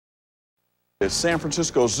at San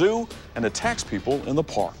Francisco Zoo and attacks people in the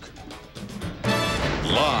park.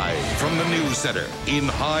 Live from the news center in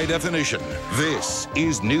high definition, this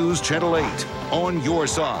is News Channel 8. On your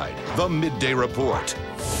side, the Midday Report.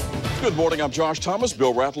 Good morning, I'm Josh Thomas.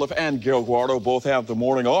 Bill Ratliff and Gail Guardo both have the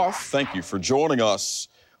morning off. Thank you for joining us.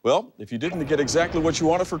 Well, if you didn't get exactly what you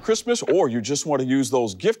wanted for Christmas or you just want to use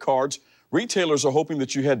those gift cards, retailers are hoping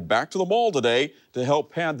that you head back to the mall today to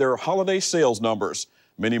help pad their holiday sales numbers.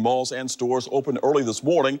 Many malls and stores opened early this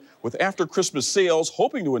morning with after-Christmas sales,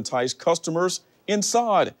 hoping to entice customers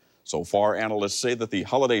inside. So far, analysts say that the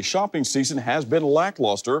holiday shopping season has been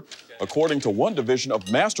lackluster. According to one division of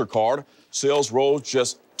MasterCard, sales rose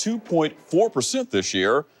just 2.4% this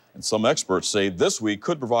year. And some experts say this week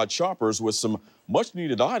could provide shoppers with some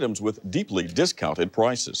much-needed items with deeply discounted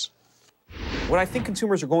prices. What I think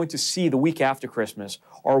consumers are going to see the week after Christmas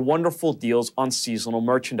are wonderful deals on seasonal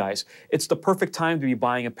merchandise. It's the perfect time to be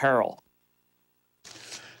buying apparel.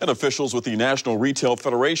 And officials with the National Retail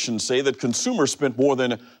Federation say that consumers spent more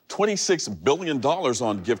than $26 billion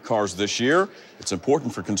on gift cards this year. It's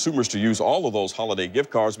important for consumers to use all of those holiday gift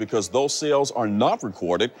cards because those sales are not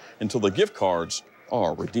recorded until the gift cards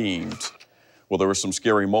are redeemed. Well, there were some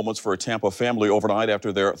scary moments for a Tampa family overnight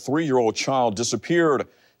after their 3-year-old child disappeared.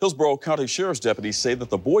 Hillsborough County Sheriff's deputies say that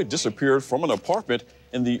the boy disappeared from an apartment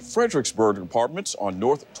in the Fredericksburg Apartments on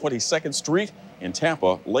North 22nd Street in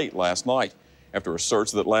Tampa late last night. After a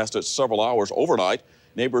search that lasted several hours overnight,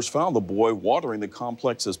 neighbors found the boy wandering the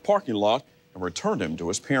complex's parking lot and returned him to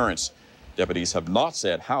his parents. Deputies have not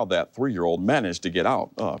said how that 3-year-old managed to get out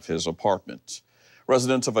of his apartment.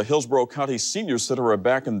 Residents of a Hillsborough County senior center are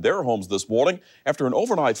back in their homes this morning after an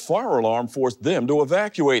overnight fire alarm forced them to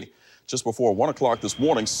evacuate. Just before 1 o'clock this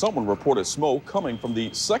morning, someone reported smoke coming from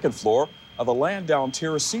the second floor of the Landown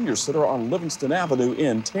Terrace Senior Center on Livingston Avenue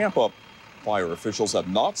in Tampa. Fire officials have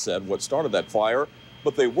not said what started that fire,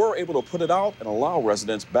 but they were able to put it out and allow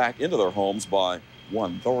residents back into their homes by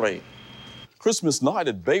 1:30. Christmas night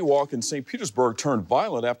at Baywalk in St. Petersburg turned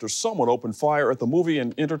violent after someone opened fire at the movie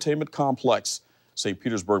and entertainment complex. St.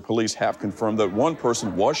 Petersburg police have confirmed that one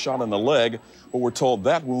person was shot in the leg, but were told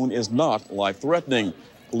that wound is not life-threatening.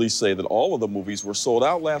 Police say that all of the movies were sold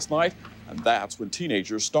out last night, and that's when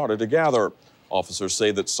teenagers started to gather. Officers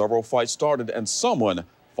say that several fights started and someone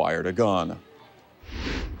fired a gun.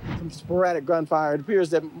 Some sporadic gunfire. It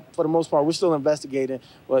appears that, for the most part, we're still investigating,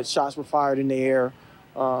 but shots were fired in the air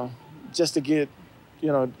just to get,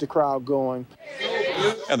 the crowd going.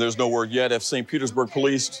 And there's no word yet if St. Petersburg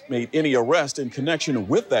police made any arrest in connection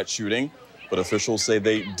with that shooting, but officials say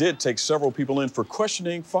they did take several people in for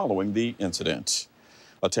questioning following the incident.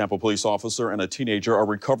 A Tampa police officer and a teenager are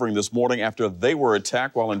recovering this morning after they were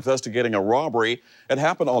attacked while investigating a robbery. It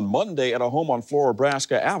happened on Monday at a home on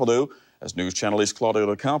Florabraska Avenue. As News Channel 8's Claudia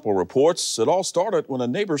Ocampo reports, it all started when a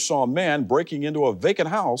neighbor saw a man breaking into a vacant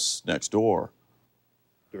house next door.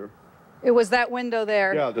 It was that window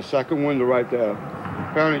there. Yeah, the second window right there.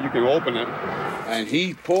 Apparently you can open it. And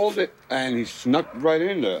he pulled it and he snuck right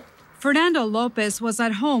in there. Fernando Lopez was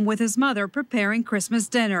at home with his mother preparing Christmas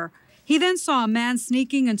dinner. He then saw a man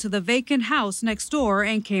sneaking into the vacant house next door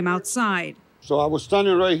and came outside. So I was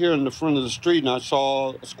standing right here in the front of the street and I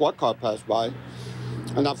saw a squad car pass by.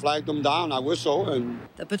 And I flagged them down, I whistled, and...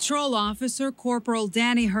 The patrol officer, Corporal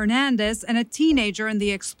Danny Hernandez, and a teenager in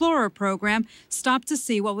the Explorer program stopped to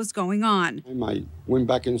see what was going on. I went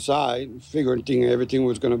back inside, thinking everything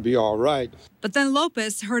was going to be all right. But then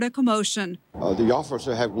Lopez heard a commotion. The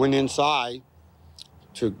officer had went inside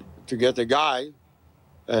to get the guy,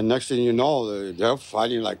 and next thing you know, they're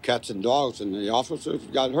fighting like cats and dogs, and the officers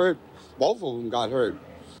got hurt. Both of them got hurt.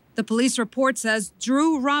 The police report says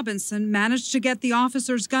Drew Robinson managed to get the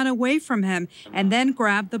officer's gun away from him and then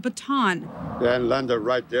grabbed the baton. Then landed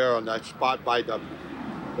right there on that spot by the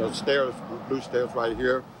stairs, blue stairs right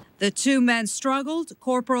here. The two men struggled.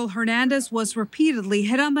 Corporal Hernandez was repeatedly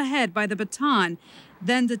hit on the head by the baton.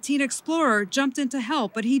 Then the teen explorer jumped in to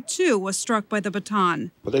help, but he too was struck by the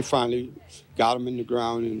baton. But they finally got him in the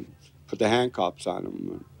ground and put the handcuffs on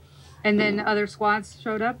him. And then other squads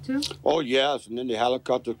showed up too? Oh, yes. And then the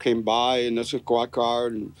helicopter came by and the squad car.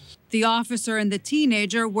 And... The officer and the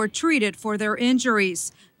teenager were treated for their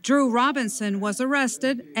injuries. Drew Robinson was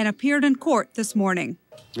arrested and appeared in court this morning.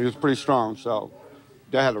 He was pretty strong, so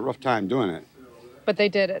they had a rough time doing it. But they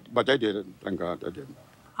did it. But they did it. Thank God they did it.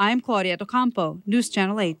 I'm Claudia Ocampo, News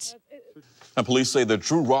Channel 8. And police say that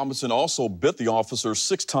Drew Robinson also bit the officer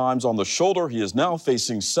 6 times on the shoulder. He is now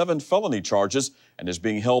facing 7 felony charges and is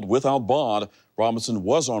being held without bond. Robinson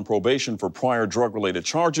was on probation for prior drug-related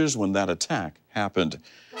charges when that attack happened.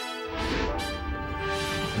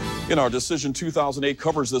 In our Decision 2008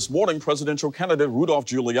 coverage this morning, presidential candidate Rudolph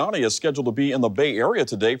Giuliani is scheduled to be in the Bay Area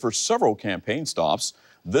today for several campaign stops.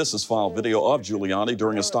 This is file video of Giuliani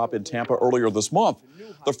during a stop in Tampa earlier this month.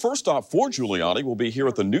 The first stop for Giuliani will be here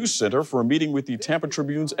at the News Center for a meeting with the Tampa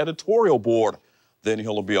Tribune's editorial board. Then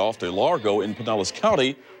he'll be off to Largo in Pinellas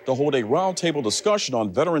County to hold a roundtable discussion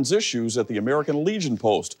on veterans issues at the American Legion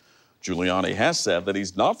Post. Giuliani has said that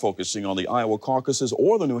he's not focusing on the Iowa caucuses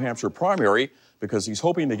or the New Hampshire primary because he's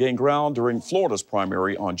hoping to gain ground during Florida's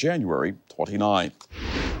primary on January 29th.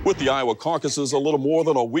 With the Iowa caucuses a little more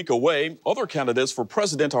than a week away, other candidates for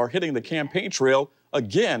president are hitting the campaign trail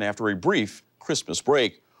again after a brief Christmas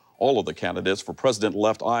break. All of the candidates for president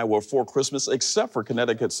left Iowa for Christmas except for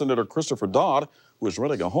Connecticut Senator Christopher Dodd, who is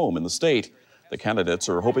renting a home in the state. The candidates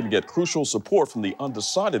are hoping to get crucial support from the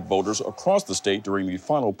undecided voters across the state during the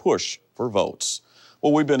final push for votes.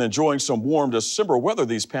 Well, we've been enjoying some warm December weather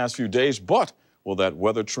these past few days, but will that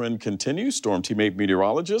weather trend continue? Storm Team 8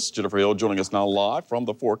 meteorologist Jennifer Hill joining us now live from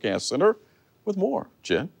the Forecast Center with more.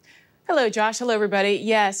 Jen? Hello, Josh. Hello, everybody.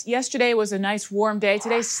 Yes, yesterday was a nice warm day.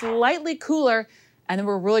 Today, slightly cooler. And then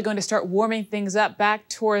we're really going to start warming things up back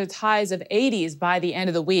towards highs of 80s by the end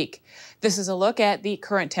of the week. This is a look at the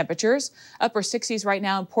current temperatures. Upper 60s right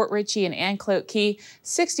now in Port Richey and Anclote Key.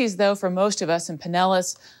 60s, though, for most of us in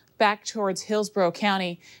Pinellas, back towards Hillsborough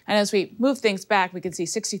County. And as we move things back, we can see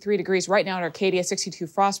 63 degrees right now in Arcadia, 62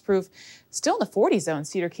 frostproof. Still in the 40s, though, in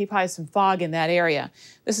Cedar Keep High, some fog in that area.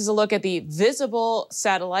 This is a look at the visible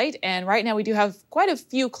satellite. And right now we do have quite a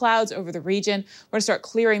few clouds over the region. We're going to start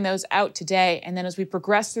clearing those out today. And then as we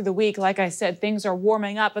progress through the week, like I said, things are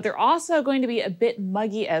warming up, but they're also going to be a bit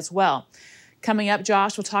muggy as well. Coming up,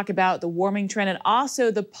 Josh, we'll talk about the warming trend and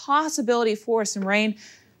also the possibility for some rain.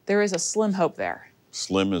 There is a slim hope there.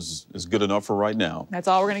 Slim is good enough for right now. That's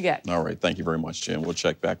all we're going to get. All right. Thank you very much, Jen. We'll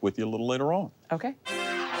check back with you a little later on. Okay.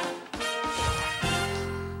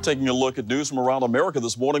 Taking a look at news from around America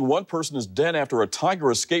this morning, one person is dead after a tiger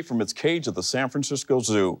escaped from its cage at the San Francisco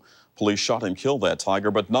Zoo. Police shot and killed that tiger,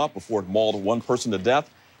 but not before it mauled one person to death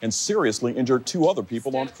and seriously injured two other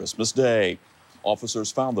people on Christmas Day.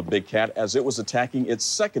 Officers found the big cat as it was attacking its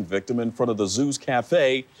second victim in front of the zoo's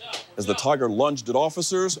cafe. As the tiger lunged at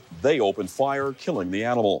officers, they opened fire, killing the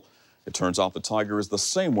animal. It turns out the tiger is the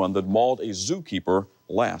same one that mauled a zookeeper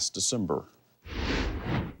last December.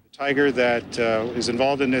 The tiger that is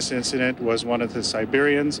involved in this incident was one of the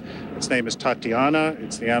Siberians. Its name is Tatiana.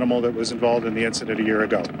 It's the animal that was involved in the incident a year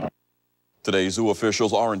ago. Today, zoo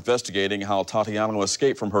officials are investigating how Tatiana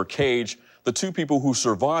escaped from her cage. The two people who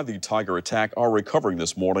survived the tiger attack are recovering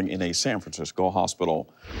this morning in a San Francisco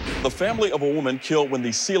hospital. The family of a woman killed when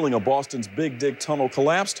the ceiling of Boston's Big Dig tunnel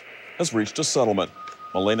collapsed has reached a settlement.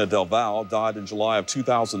 Milena Del Val died in July of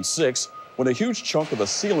 2006 when a huge chunk of the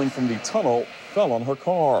ceiling from the tunnel fell on her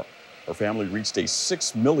car. Her family reached a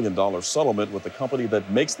 $6 million settlement with the company that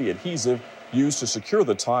makes the adhesive used to secure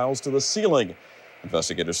the tiles to the ceiling.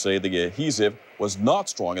 Investigators say the adhesive was not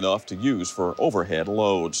strong enough to use for overhead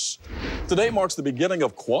loads. Today marks the beginning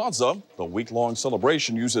of Kwanzaa. The week-long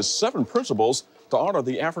celebration uses 7 principles to honor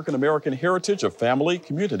the African-American heritage of family,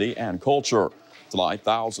 community, and culture. Tonight,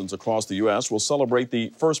 thousands across the U.S. will celebrate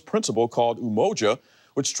the first principle called Umoja,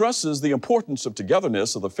 which stresses the importance of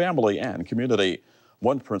togetherness of the family and community.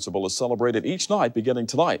 One principle is celebrated each night beginning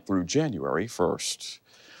tonight through January 1st.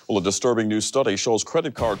 Well, a disturbing new study shows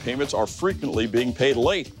credit card payments are frequently being paid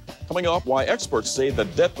late. Coming up, why experts say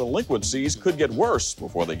that debt delinquencies could get worse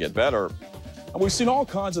before they get better. And we've seen all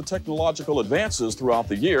kinds of technological advances throughout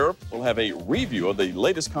the year. We'll have a review of the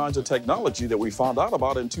latest kinds of technology that we found out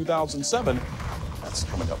about in 2007. That's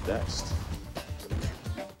coming up next.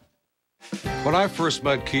 When I first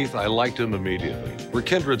met Keith, I liked him immediately. We're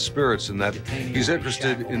kindred spirits in that he's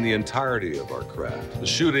interested in the entirety of our craft, the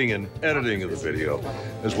shooting and editing of the video,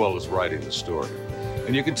 as well as writing the story.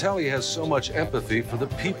 And you can tell he has so much empathy for the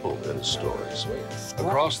people in his stories.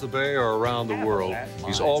 Across the Bay or around the world,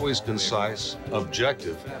 he's always concise,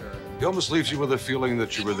 objective. He almost leaves you with a feeling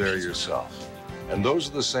that you were there yourself. And those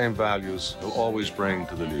are the same values he'll always bring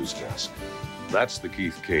to the news desk. That's the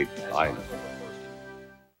Keith Cate I know.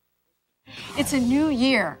 It's a new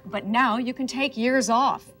year, but now you can take years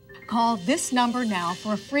off. Call this number now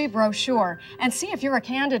for a free brochure and see if you're a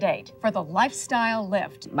candidate for the Lifestyle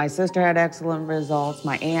Lift. My sister had excellent results.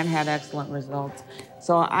 My aunt had excellent results.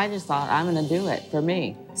 So I just thought, I'm going to do it for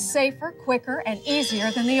me. Safer, quicker, and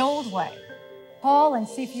easier than the old way. Call and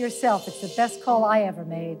see for yourself. It's the best call I ever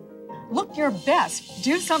made. Look your best.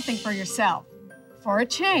 Do something for yourself. For a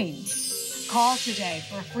change. Call today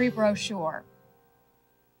for a free brochure.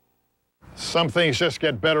 Some things just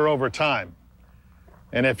get better over time.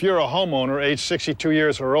 And if you're a homeowner age 62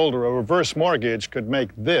 years or older, a reverse mortgage could make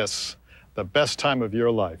this the best time of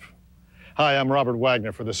your life. Hi, I'm Robert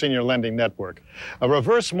Wagner for the Senior Lending Network. A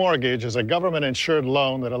reverse mortgage is a government-insured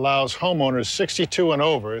loan that allows homeowners 62 and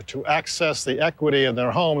over to access the equity in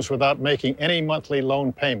their homes without making any monthly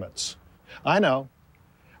loan payments. I know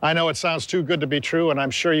it sounds too good to be true, and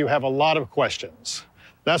I'm sure you have a lot of questions.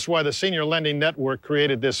 That's why the Senior Lending Network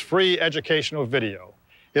created this free educational video.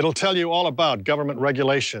 It'll tell you all about government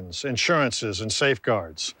regulations, insurances and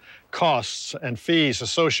safeguards, costs and fees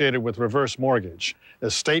associated with reverse mortgage,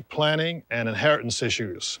 estate planning and inheritance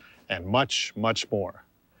issues, and much, much more.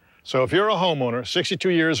 So if you're a homeowner, 62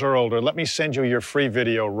 years or older, let me send you your free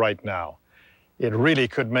video right now. It really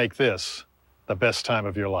could make this the best time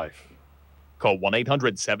of your life. Call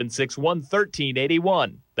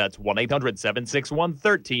 1-800-761-1381. That's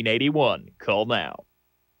 1-800-761-1381. Call now.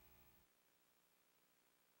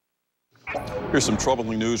 Here's some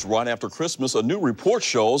troubling news right after Christmas. A new report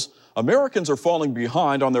shows Americans are falling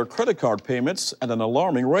behind on their credit card payments at an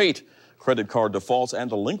alarming rate. Credit card defaults and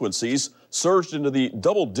delinquencies surged into the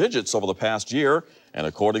double digits over the past year. And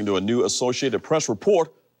according to a new Associated Press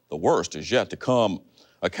report, the worst is yet to come.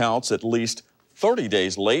 Accounts at least 30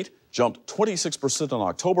 days late jumped 26% in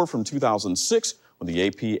October from 2006 when the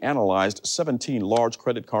AP analyzed 17 large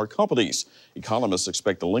credit card companies. Economists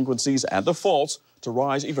expect delinquencies and defaults to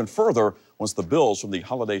rise even further once the bills from the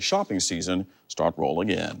holiday shopping season start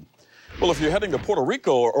rolling in. Well, if you're heading to Puerto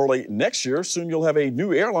Rico early next year, soon you'll have a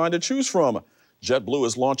new airline to choose from. JetBlue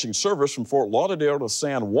is launching service from Fort Lauderdale to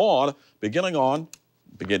San Juan, beginning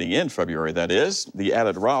in February, that is. The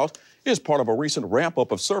added route is part of a recent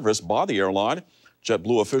ramp-up of service by the airline.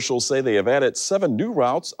 JetBlue officials say they have added 7 new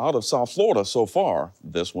routes out of South Florida so far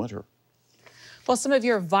this winter. Well, some of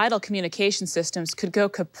your vital communication systems could go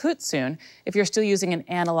kaput soon if you're still using an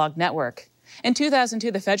analog network. In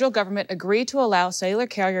 2002, the federal government agreed to allow cellular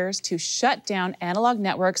carriers to shut down analog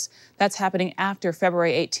networks. That's happening after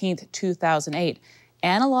February 18th, 2008.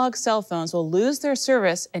 Analog cell phones will lose their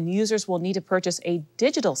service and users will need to purchase a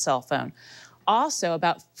digital cell phone. Also,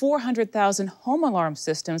 about 400,000 home alarm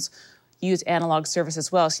systems use analog service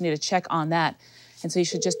as well, so you need to check on that. And so you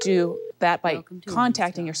should just do that by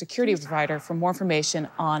contacting your security provider for more information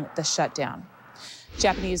on the shutdown.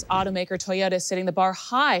 Japanese automaker Toyota is setting the bar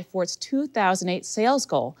high for its 2008 sales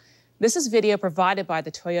goal. This is video provided by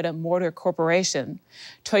the Toyota Motor Corporation.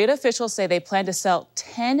 Toyota officials say they plan to sell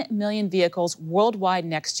 10 million vehicles worldwide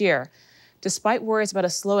next year. Despite worries about a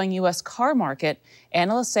slowing U.S. car market,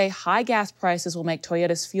 analysts say high gas prices will make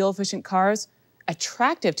Toyota's fuel-efficient cars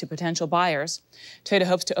attractive to potential buyers. Toyota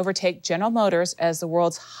hopes to overtake General Motors as the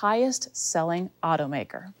world's highest-selling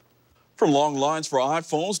automaker. From long lines for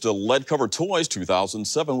iPhones to lead-covered toys,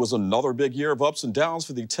 2007 was another big year of ups and downs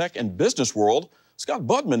for the tech and business world. Scott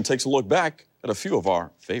Budman takes a look back at a few of our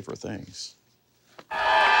favorite things.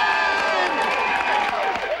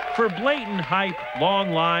 For blatant hype,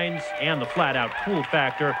 long lines, and the flat-out cool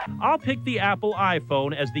factor, I'll pick the Apple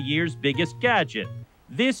iPhone as the year's biggest gadget.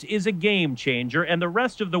 This is a game changer, and the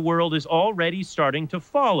rest of the world is already starting to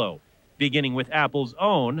follow, beginning with Apple's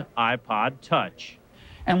own iPod Touch.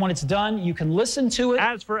 And when it's done, you can listen to it.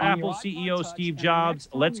 As for Apple CEO Steve Jobs,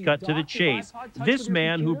 let's cut to the chase. This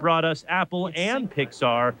man who brought us Apple and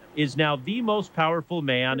Pixar is now the most powerful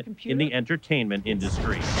man in the entertainment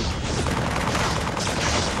industry.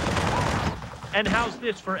 And how's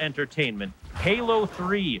this for entertainment? Halo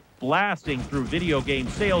 3 blasting through video game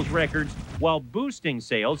sales records while boosting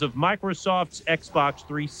sales of Microsoft's Xbox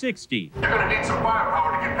 360. You're gonna need some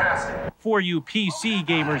firepower to get past it. For you PC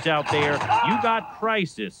gamers out there, you got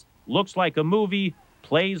Crysis. Looks like a movie,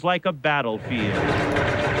 plays like a battlefield.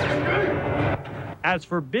 As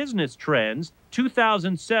for business trends,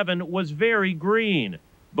 2007 was very green,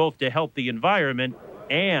 both to help the environment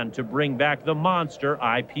and to bring back the monster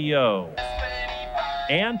IPO.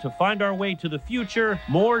 And to find our way to the future,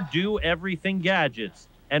 more do-everything gadgets.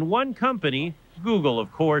 And one company, Google,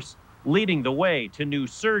 of course, leading the way to new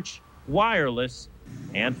search, wireless,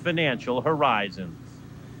 and financial horizons.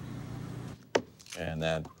 And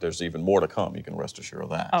that there's even more to come, you can rest assured of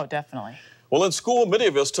that. Oh, definitely. Well, in school, many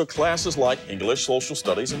of us took classes like English, social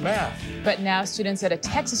studies, and math. But now students at a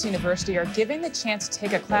Texas university are given the chance to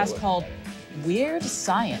take a class called Weird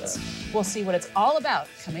Science. We'll see what it's all about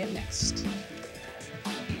coming up next.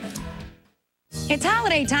 It's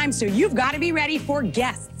holiday time, so you've got to be ready for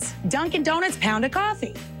guests. Dunkin' Donuts pound of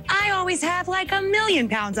coffee. I always have like 1,000,000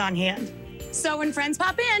 pounds on hand. So when friends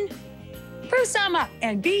pop in, brew some up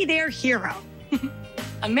and be their hero.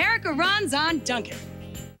 America runs on Dunkin'.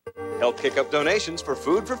 Help kick up donations for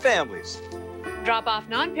Food for Families. Drop off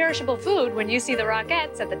non-perishable food when you see the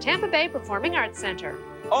Rockettes at the Tampa Bay Performing Arts Center.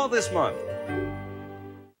 All this month.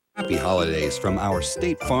 Happy holidays from our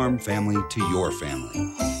State Farm family to your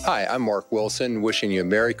family. Hi, I'm Mark Wilson, wishing you a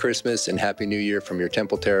Merry Christmas and Happy New Year from your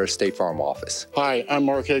Temple Terrace State Farm office. Hi, I'm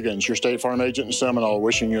Mark Higgins, your State Farm agent in Seminole,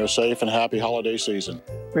 wishing you a safe and happy holiday season.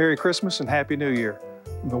 Merry Christmas and Happy New Year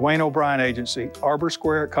from the Wayne O'Brien Agency, Arbor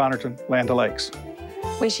Square at Connerton, Land O'Lakes.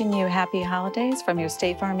 Wishing you happy holidays from your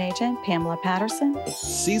State Farm agent, Pamela Patterson.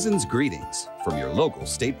 Season's greetings from your local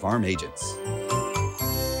State Farm agents.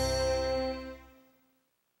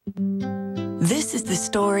 This is the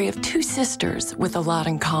story of two sisters with a lot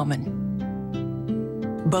in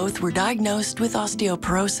common. Both were diagnosed with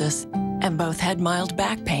osteoporosis and both had mild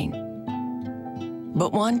back pain.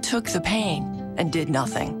 But one took the pain and did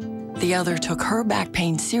nothing. The other took her back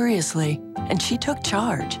pain seriously, and she took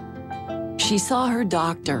charge. She saw her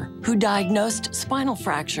doctor, who diagnosed spinal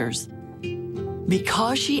fractures.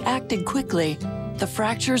 Because she acted quickly, the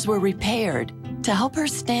fractures were repaired to help her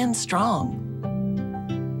stand strong.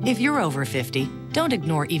 If you're over 50, don't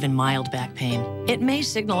ignore even mild back pain. It may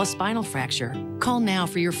signal a spinal fracture. Call now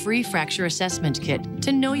for your free fracture assessment kit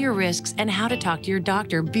to know your risks and how to talk to your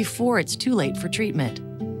doctor before it's too late for treatment.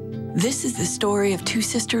 This is the story of two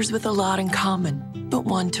sisters with a lot in common, but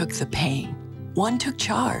one took the pain. One took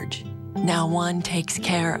charge. Now one takes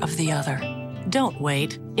care of the other. Don't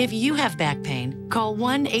wait. If you have back pain, call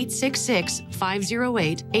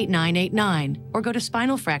 1-866-508-8989 or go to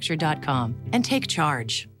spinalfracture.com and take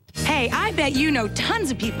charge. Hey, I bet you know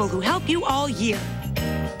tons of people who help you all year.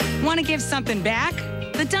 Want to give something back?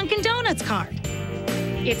 The Dunkin' Donuts card.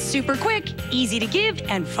 It's super quick, easy to give,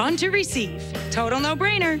 and fun to receive. Total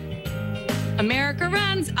no-brainer. America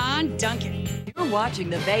runs on Dunkin'. You're watching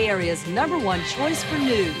the Bay Area's #1 choice for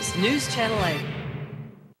news, News Channel 8.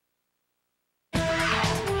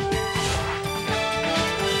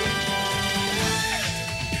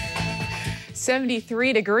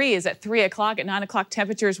 73 degrees at 3 o'clock. At 9 o'clock,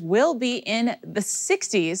 temperatures will be in the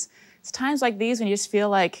 60s. It's times like these when you just feel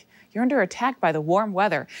like you're under attack by the warm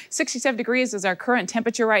weather. 67 degrees is our current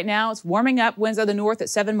temperature right now. It's warming up, winds out of the north at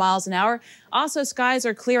 7 miles an hour. Also, skies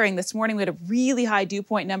are clearing. This morning, we had a really high dew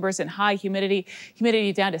point numbers and high humidity.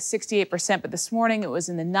 Humidity down to 68%, but this morning it was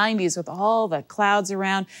in the 90s with all the clouds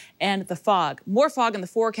around and the fog. More fog in the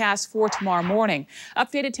forecast for tomorrow morning.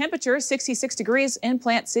 Updated temperature, 66 degrees in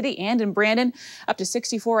Plant City and in Brandon, up to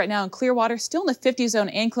 64 right now in Clearwater, still in the 50 zone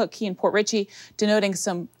in Anclote Key and Port Richey, denoting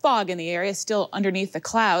some fog in the area, still underneath the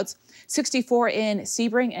clouds. 64 in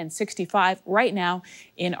Sebring and 65 right now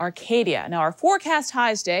in Arcadia. Now, our forecast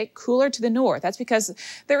highs today, cooler to the north. That's because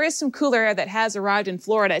there is some cooler air that has arrived in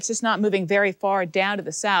Florida. It's just not moving very far down to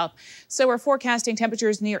the south. So we're forecasting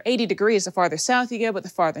temperatures near 80 degrees the farther south you go, but the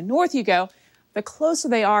farther north you go, the closer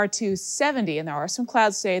they are to 70. And there are some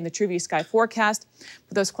clouds today in the True View Sky forecast,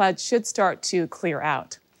 but those clouds should start to clear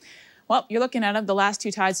out. Well, you're looking at them. The last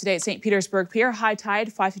two tides today at St. Petersburg Pier. High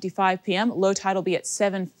tide, 5:55 p.m. Low tide will be at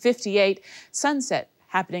 7:58. Sunset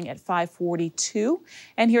happening at 5:42.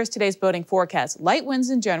 And here's today's boating forecast. Light winds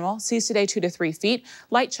in general. Seas today 2 to 3 feet.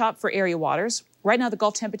 Light chop for area waters. Right now, the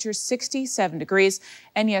Gulf temperature is 67 degrees.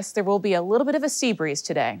 And yes, there will be a little bit of a sea breeze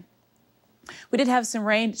today. We did have some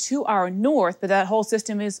rain to our north, but that whole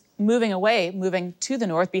system is moving away, moving to the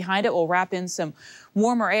north. Behind it will wrap in some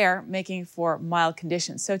warmer air, making for mild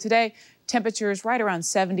conditions. So today, temperatures right around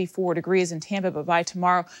 74 degrees in Tampa, but by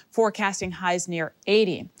tomorrow, forecasting highs near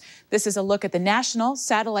 80. This is a look at the national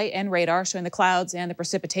satellite and radar showing the clouds and the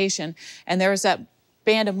precipitation. And there's that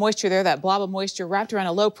band of moisture there, that blob of moisture wrapped around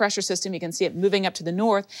a low pressure system. You can see it moving up to the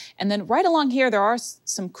north. And then right along here, there are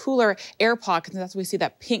some cooler air pockets. That's why we see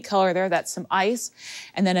that pink color there. That's some ice.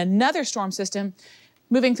 And then another storm system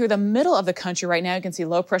moving through the middle of the country right now. You can see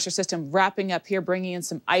low pressure system wrapping up here, bringing in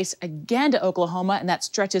some ice again to Oklahoma, and that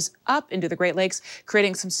stretches up into the Great Lakes,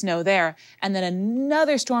 creating some snow there. And then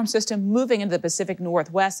another storm system moving into the Pacific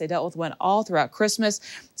Northwest. They dealt with one all throughout Christmas.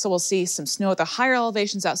 So we'll see some snow at the higher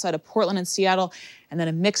elevations outside of Portland and Seattle, and then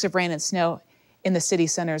a mix of rain and snow in the city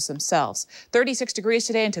centers themselves. 36 degrees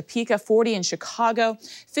today in Topeka, 40 in Chicago,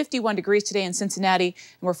 51 degrees today in Cincinnati,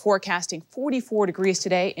 and we're forecasting 44 degrees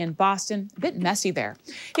today in Boston. A bit messy there.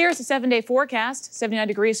 Here's the 7-day forecast, 79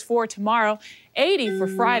 degrees for tomorrow, 80 for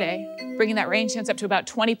Friday, bringing that rain chance up to about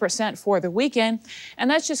 20% for the weekend. And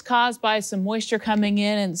that's just caused by some moisture coming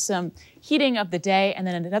in and some heating of the day, and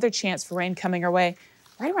then another chance for rain coming our way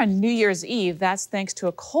right around New Year's Eve. That's thanks to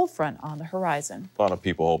a cold front on the horizon. A lot of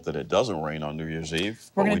people hope that it doesn't rain on New Year's Eve,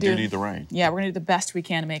 but we do need the rain. Yeah, we're going to do the best we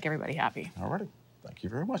can to make everybody happy. All righty. Thank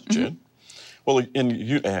you very much, Jen. Well,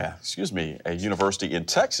 a university in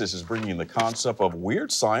Texas is bringing the concept of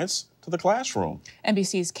weird science to the classroom.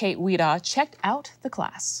 NBC's Kate Weedaw checked out the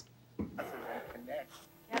class.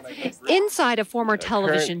 Inside a former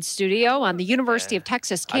television studio on the University of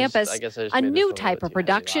Texas campus, a new type of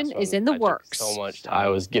production is in the works. So much. I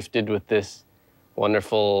was gifted with this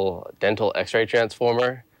wonderful dental X-ray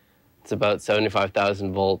transformer. It's about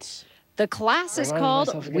 75,000 volts. The class is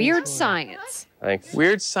called Weird Science. Thanks.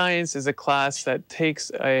 Weird Science is a class that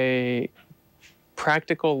takes a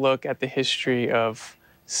practical look at the history of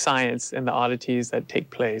science and the oddities that take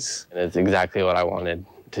place. And it's exactly what I wanted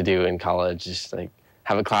to do in college, just like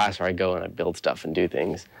have a class where I go and I build stuff and do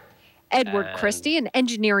things. Edward Christie, an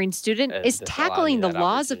engineering student, is tackling the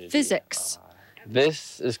laws of physics.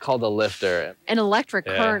 This is called a lifter. An electric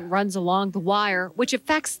current runs along the wire, which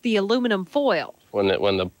affects the aluminum foil. When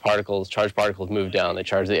the charged particles move down, they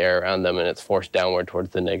charge the air around them and it's forced downward towards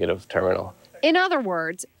the negative terminal. In other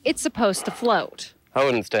words, it's supposed to float. I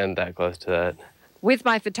wouldn't stand that close to that. With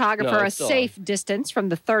my photographer, a safe distance from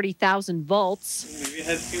the 30,000 volts. Maybe it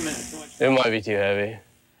has 2 minutes. It might be too heavy.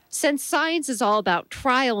 Since science is all about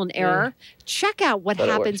trial and error, check out what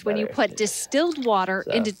happens when you put distilled water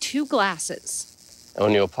into 2 glasses. And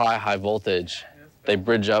when you apply high voltage, they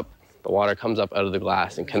bridge up. The water comes up out of the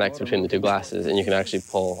glass and connects between the 2 glasses, and you can actually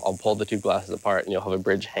I'll pull the 2 glasses apart, and you'll have a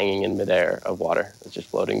bridge hanging in midair of water. It's just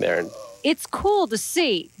floating there. It's cool to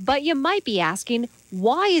see, but you might be asking,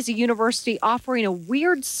 why is a university offering a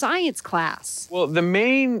weird science class? Well, the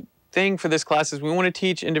main thing for this class is we want to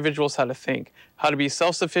teach individuals how to think, how to be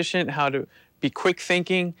self-sufficient, how to be quick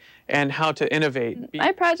thinking, and how to innovate.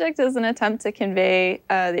 My project is an attempt to convey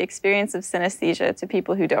the experience of synesthesia to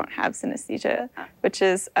people who don't have synesthesia, which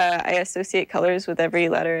is I associate colors with every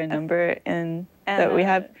letter and number that we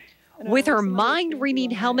have. With her mind-reading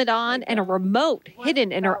helmet on and a remote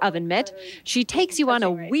hidden in her oven mitt, she takes you on a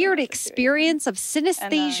weird experience of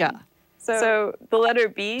synesthesia. So the letter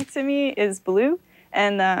B to me is blue,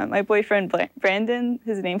 and my boyfriend Brandon,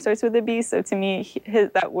 his name starts with a B, so to me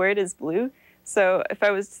that word is blue. So if I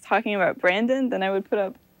was talking about Brandon, then I would put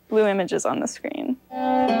up blue images on the screen.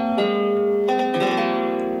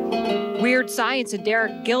 Weird Science and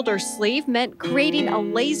Derek Gildersleeve meant creating a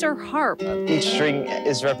laser harp. Each string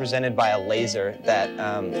is represented by a laser that,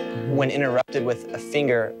 when interrupted with a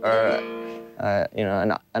finger or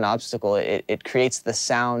an obstacle, it creates the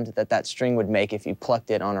sound that string would make if you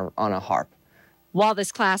plucked it on a harp. While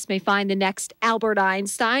this class may find the next Albert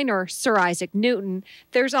Einstein or Sir Isaac Newton,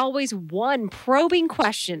 there's always one probing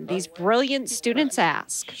question these brilliant students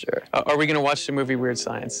ask. Sure. Are we going to watch the movie Weird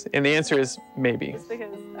Science? And the answer is maybe.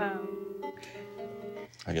 Because,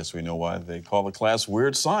 I guess we know why they call the class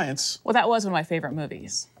Weird Science. Well, that was one of my favorite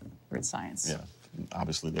movies, Weird Science. Yeah,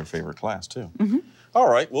 obviously their favorite class, too. All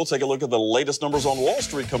right, we'll take a look at the latest numbers on Wall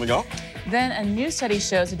Street coming up. Then a new study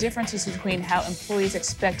shows the differences between how employees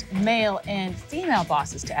expect male and female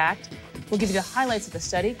bosses to act. We'll give you the highlights of the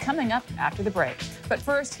study coming up after the break. But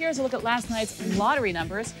first, here's a look at last night's lottery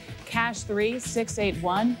numbers. Cash 3,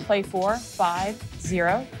 681, Play 4, 5,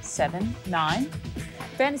 0, 7, 9.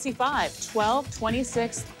 Fantasy 5, 12,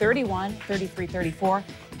 26, 31, 33, 34.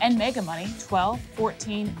 And Mega Money, 12,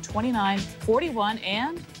 14, 29, 41,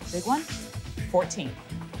 and, big one, 14.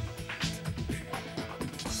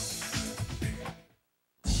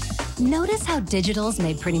 Notice how digital's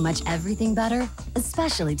made pretty much everything better,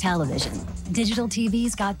 especially television. Digital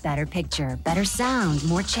TV's got better picture, better sound,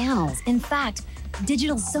 more channels. In fact,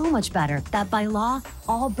 digital's so much better that by law,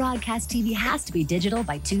 all broadcast TV has to be digital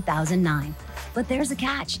by 2009. But there's a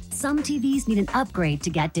catch. Some TVs need an upgrade to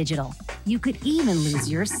get digital. You could even lose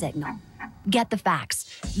your signal. Get the facts.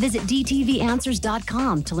 Visit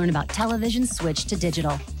dtvanswers.com to learn about television switch to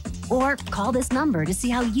digital. Or call this number to see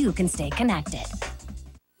how you can stay connected.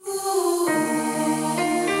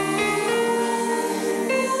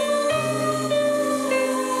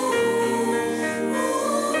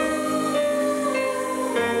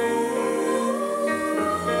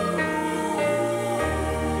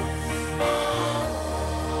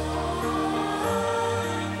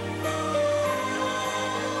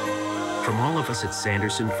 From all of us at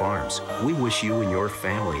Sanderson Farms, we wish you and your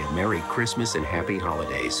family a Merry Christmas and Happy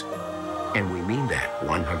Holidays. And we mean that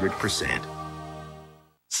 100%.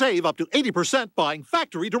 Save up to 80% buying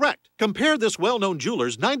factory direct. Compare this well-known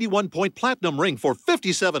jeweler's 91-point platinum ring for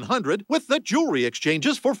 $5,700 with the jewelry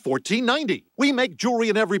exchanges for $1,490. We make jewelry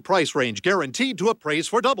in every price range, guaranteed to appraise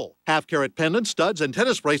for double. Half-carat pendants, studs, and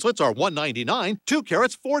tennis bracelets are $199, 2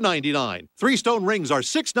 carats $499. 3-stone rings are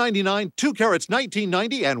 $699, 2 carats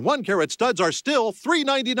 $19.90, and 1-carat studs are still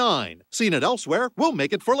 $399. Seen it elsewhere, we'll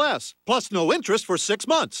make it for less. Plus no interest for 6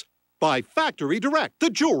 months. by Factory Direct, the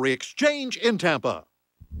jewelry exchange in Tampa.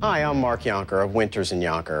 Hi, I'm Mark Yonker of Winters &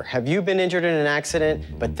 Yonker. Have you been injured in an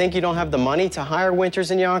accident but think you don't have the money to hire Winters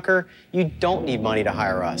 & Yonker? You don't need money to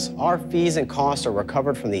hire us. Our fees and costs are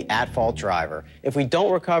recovered from the at-fault driver. If we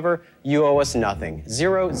don't recover, you owe us nothing.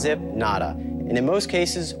 Zero, zip, nada. And in most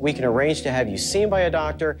cases, we can arrange to have you seen by a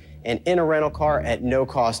doctor and in a rental car at no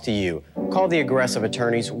cost to you. Call the Aggressive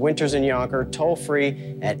Attorneys, Winters & Yonker,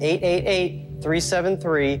 toll-free at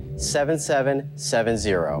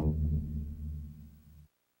 888-373-7770.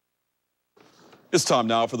 It's time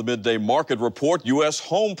now for the Midday Market Report. U.S.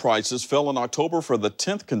 home prices fell in October for the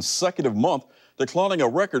 10th consecutive month, declining a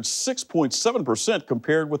record 6.7%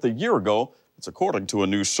 compared with a year ago. It's according to a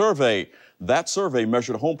new survey. That survey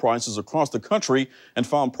measured home prices across the country and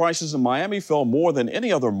found prices in Miami fell more than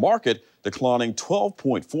any other market, declining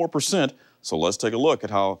 12.4%. So let's take a look at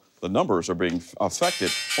how the numbers are being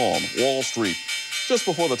affected on Wall Street. Just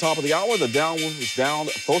before the top of the hour, the Dow was down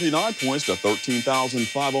 39 points to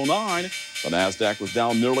 13,509. The NASDAQ was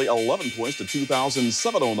down nearly 11 points to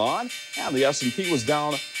 2,709. And the S&P was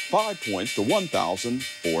down 5 points to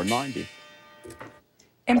 1,490.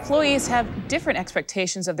 Employees have different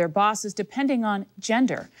expectations of their bosses depending on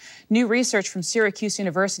gender. New research from Syracuse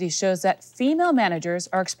University shows that female managers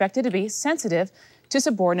are expected to be sensitive to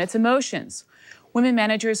subordinates' emotions. Women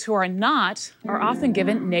managers who are not are often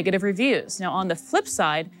given negative reviews. Now, on the flip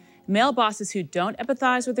side, male bosses who don't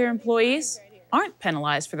empathize with their employees aren't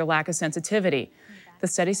penalized for their lack of sensitivity. The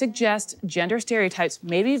study suggests gender stereotypes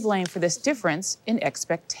may be blamed for this difference in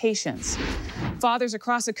expectations. Fathers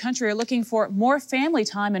across the country are looking for more family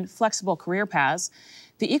time and flexible career paths.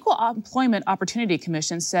 The Equal Employment Opportunity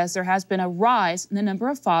Commission says there has been a rise in the number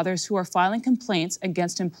of fathers who are filing complaints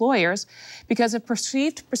against employers because of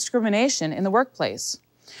perceived discrimination in the workplace.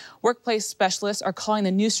 Workplace specialists are calling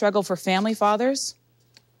the new struggle for family fathers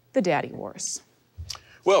the daddy wars.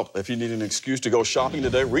 Well, if you need an excuse to go shopping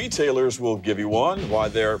today, retailers will give you one.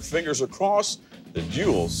 While their fingers are crossed that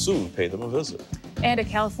you'll soon pay them a visit. And a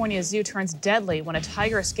California zoo turns deadly when a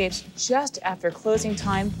tiger escapes just after closing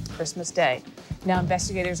time Christmas Day. Now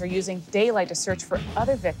investigators are using daylight to search for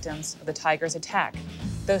other victims of the tiger's attack.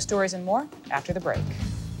 Those stories and more after the break.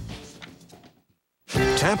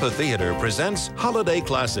 Tampa Theater presents Holiday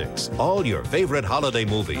Classics. All your favorite holiday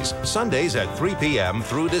movies, Sundays at 3 p.m.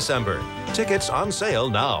 through December. Tickets on sale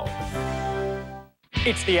now.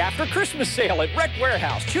 It's the After Christmas sale at Rec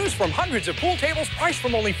Warehouse. Choose from hundreds of pool tables priced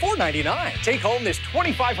from only $4.99. Take home this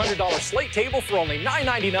 $2,500 slate table for only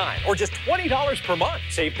 $9.99 or just $20 per month.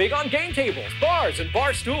 Save big on game tables, bars, and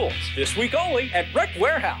bar stools. This week only at Rec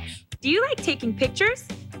Warehouse. Do you like taking pictures?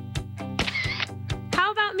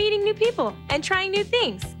 How about meeting new people and trying new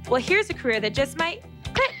things? Well, here's a career that just might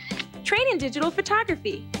click. Train in digital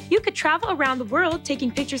photography. You could travel around the world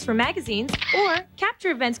taking pictures for magazines or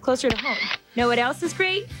capture events closer to home. Know what else is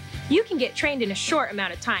great? You can get trained in a short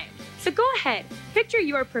amount of time. So go ahead, picture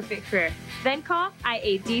your perfect career, then call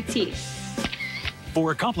IADT.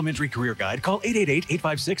 For a complimentary career guide, call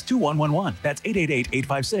 888-856-2111. That's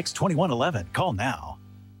 888-856-2111. Call now.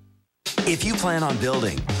 If you plan on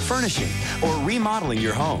building, furnishing, or remodeling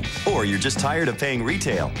your home, or you're just tired of paying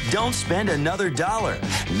retail, don't spend another dollar.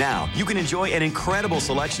 Now, you can enjoy an incredible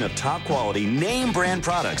selection of top quality name brand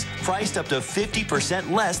products priced up to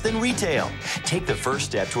 50% less than retail. Take the first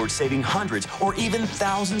step towards saving hundreds or even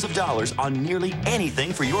thousands of dollars on nearly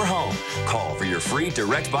anything for your home. Call for your free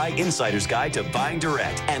Direct Buy Insider's Guide to Buying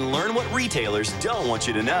Direct and learn what retailers don't want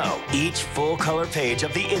you to know. Each full color page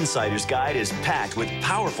of the Insider's Guide is packed with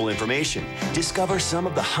powerful information. Discover some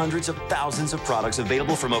of the hundreds of thousands of products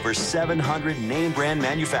available from over 700 name brand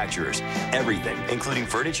manufacturers. Everything, including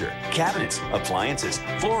furniture, cabinets, appliances,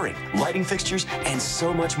 flooring, lighting fixtures, and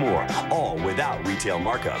so much more, all without retail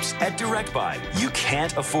markups. At Direct Buy, you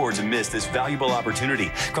can't afford to miss this valuable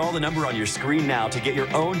opportunity. Call the number on your screen now to get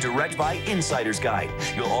your own Direct Buy Insider's Guide.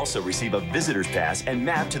 You'll also receive a visitor's pass and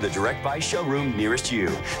map to the Direct Buy showroom nearest you.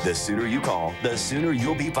 The sooner you call, the sooner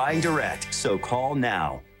you'll be buying direct. So call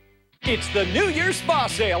now. It's the New Year's Spa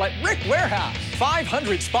Sale at Rick Warehouse.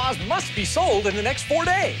 500 spas must be sold in the next 4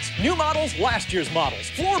 days. New models, last year's models,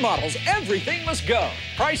 floor models, everything must go.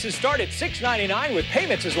 Prices start at $6.99 with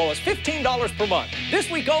payments as low as $15 per month. This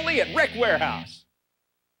week only at Rick Warehouse.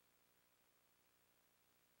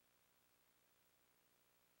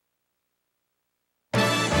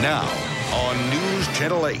 Now on News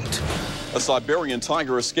Channel 8. A Siberian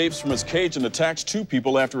tiger escapes from its cage and attacks 2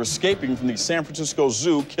 people after escaping from the San Francisco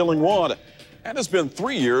Zoo, killing 1. And it's been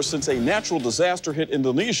 3 years since a natural disaster hit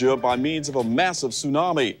Indonesia by means of a massive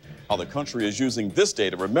tsunami. How the country is using this day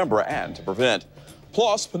to remember and to prevent.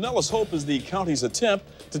 Plus, Pinellas Hope is the county's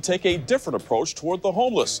attempt to take a different approach toward the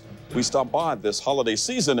homeless. We stopped by this holiday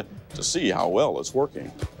season to see how well it's working.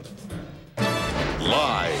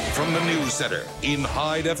 Live from the News Center in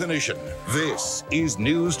high definition, this is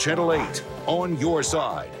News Channel 8. On your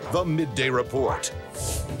side, the Midday Report.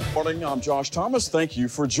 Morning, I'm Josh Thomas. Thank you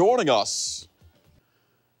for joining us.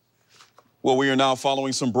 Well, we are now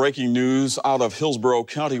following some breaking news out of Hillsborough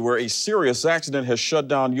County, where a serious accident has shut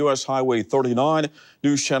down U.S. Highway 39.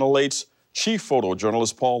 News Channel 8's chief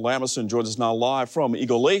photojournalist Paul Lamison joins us now live from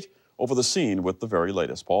Eagle 8 over the scene with the very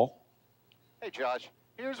latest. Paul? Hey, Josh.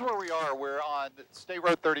 Here's where we are. We're on State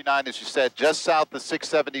Road 39, as you said, just south of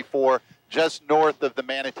 674, just north of the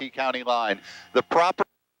Manatee County line. The proper...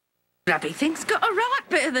 Bloody thing's got a right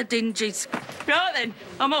bit of the dingies. Right then,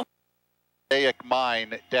 I'm off.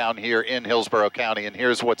 Mine down here in Hillsborough County, and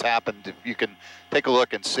here's what's happened. You can take a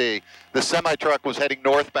look and see. The semi-truck was heading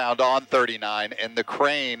northbound on 39, and the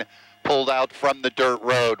crane pulled out from the dirt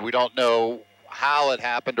road. We don't know how it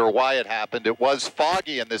happened or why it happened. It was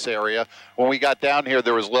foggy in this area. When we got down here,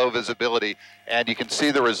 there was low visibility, and you can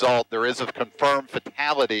see the result. There is a confirmed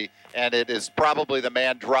fatality, and it is probably the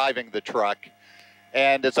man driving the truck.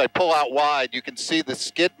 And as I pull out wide, you can see the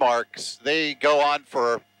skid marks. They go on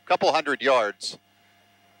for couple hundred yards.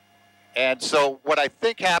 And so what I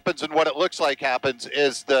think happens and what it looks like happens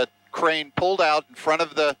is the crane pulled out in front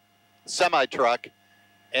of the semi-truck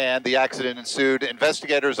and the accident ensued.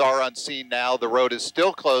 Investigators are on scene now. The road is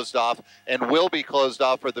still closed off and will be closed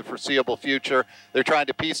off for the foreseeable future. They're trying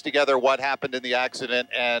to piece together what happened in the accident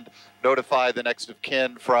and notify the next of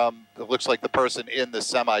kin from, it looks like the person in the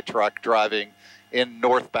semi-truck driving in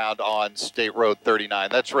northbound on State Road 39.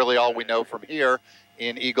 That's really all we know from here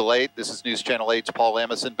in Eagle 8. This is News Channel 8's Paul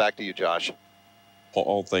Lamison. Back to you, Josh.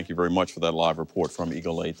 Paul, thank you very much for that live report from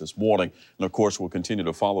Eagle 8 this morning. And of course, we'll continue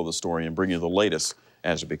to follow the story and bring you the latest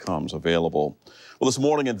as it becomes available. Well, this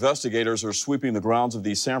morning, investigators are sweeping the grounds of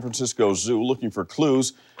the San Francisco Zoo looking for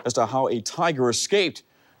clues as to how a tiger escaped.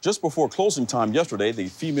 Just before closing time yesterday, the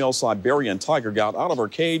female Siberian tiger got out of her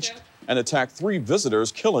cage and attacked 3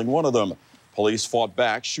 visitors, killing one of them. Police fought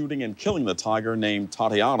back, shooting and killing the tiger named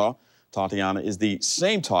Tatiana. Tatiana is the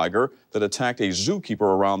same tiger that attacked a zookeeper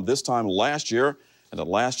around this time last year. And at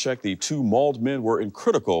last check, the 2 mauled men were in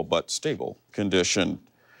critical but stable condition.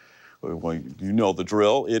 Well, you know the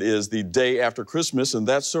drill. It is the day after Christmas, and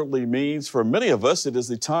that certainly means for many of us, it is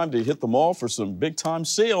the time to hit the mall for some big-time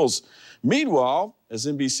sales. Meanwhile, as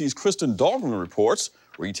NBC's Kristen Dahlgren reports,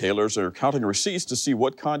 retailers are counting receipts to see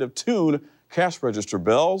what kind of tune cash register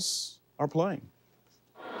bells are playing.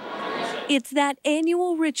 It's that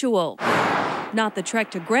annual ritual. Not the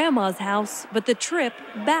trek to Grandma's house, but the trip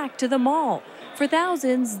back to the mall. For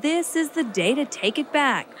thousands, this is the day to take it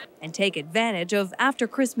back and take advantage of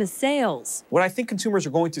after-Christmas sales. What I think consumers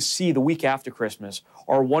are going to see the week after Christmas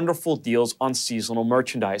are wonderful deals on seasonal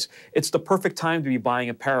merchandise. It's the perfect time to be buying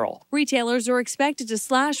apparel. Retailers are expected to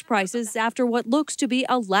slash prices after what looks to be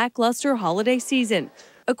a lackluster holiday season.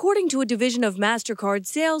 According to a division of MasterCard,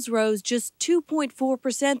 sales rose just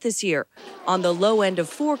 2.4% this year, on the low end of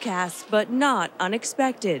forecasts, but not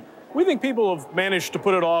unexpected. We think people have managed to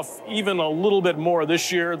put it off even a little bit more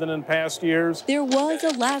this year than in past years. There was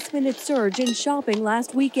a last-minute surge in shopping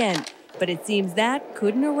last weekend, but it seems that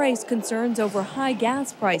couldn't erase concerns over high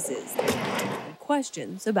gas prices and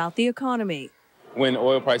questions about the economy. When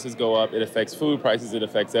oil prices go up, it affects food prices, it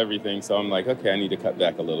affects everything. So I'm like, okay, I need to cut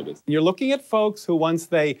back a little bit. You're looking at folks who, once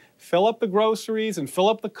they fill up the groceries and fill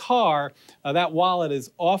up the car, that wallet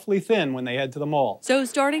is awfully thin when they head to the mall. So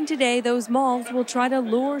starting today, those malls will try to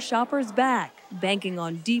lure shoppers back, banking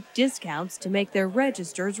on deep discounts to make their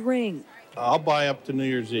registers ring. I'll buy up to New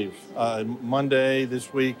Year's Eve. Monday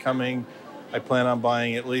this week coming, I plan on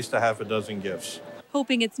buying at least a half a dozen gifts.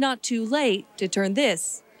 Hoping it's not too late to turn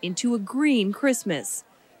this into a green Christmas.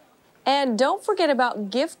 And don't forget about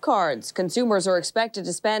gift cards. Consumers are expected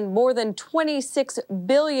to spend more than $26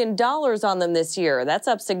 billion on them this year. That's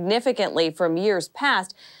up significantly from years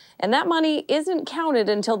past. And that money isn't counted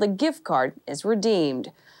until the gift card is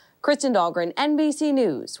redeemed. Kristen Dahlgren, NBC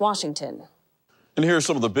News, Washington. And here are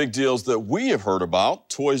some of the big deals that we have heard about.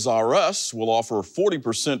 Toys R Us will offer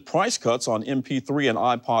 40% price cuts on MP3 and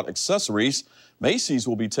iPod accessories. Macy's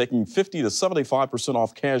will be taking 50 to 75%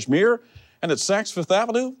 off cashmere. And at Saks Fifth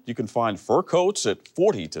Avenue, you can find fur coats at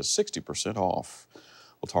 40 to 60% off.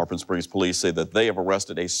 Well, Tarpon Springs police say that they have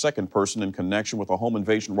arrested a second person in connection with a home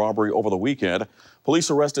invasion robbery over the weekend. Police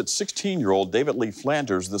arrested 16-year-old David Lee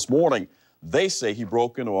Flanders this morning. They say he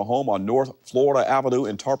broke into a home on North Florida Avenue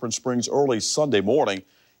in Tarpon Springs early Sunday morning.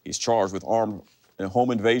 He's charged with armed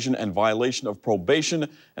home invasion and violation of probation.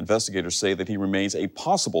 Investigators say that he remains a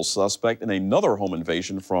possible suspect in another home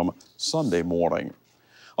invasion from Sunday morning.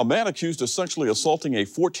 A man accused of sexually assaulting a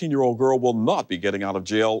 14-year-old girl will not be getting out of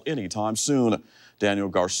jail anytime soon. Daniel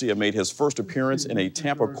Garcia made his first appearance in a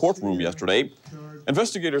Tampa courtroom yesterday.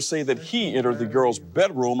 Investigators say that he entered the girl's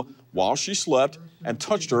bedroom while she slept and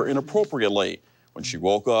touched her inappropriately. When she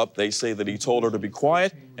woke up, they say that he told her to be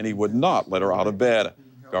quiet and he would not let her out of bed.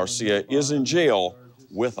 Garcia is in jail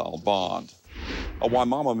without bond. A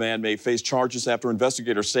Waimama man may face charges after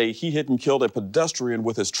investigators say he hit and killed a pedestrian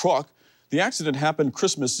with his truck. The accident happened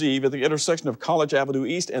Christmas Eve at the intersection of College Avenue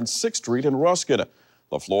East and 6th Street in Ruskin.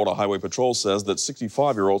 The Florida Highway Patrol says that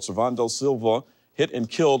 65-year-old Servando Silva hit and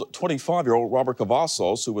killed 25-year-old Robert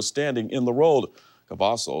Cavazos, who was standing in the road.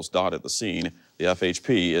 Cavazos died at the scene. The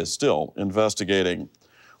FHP is still investigating.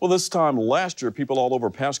 Well, this time last year, people all over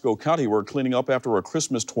Pasco County were cleaning up after a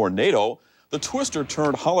Christmas tornado. The twister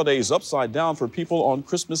turned holidays upside down for people on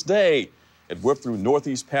Christmas Day. It whipped through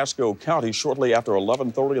northeast Pasco County shortly after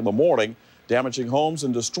 11:30 in the morning, damaging homes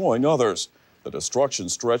and destroying others. The destruction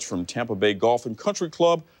stretched from Tampa Bay Golf and Country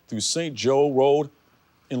Club through St. Joe Road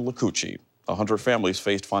in Lacucci. 100 families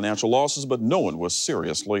faced financial losses, but no one was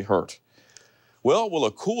seriously hurt. Well, will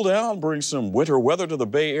a cool down bring some winter weather to the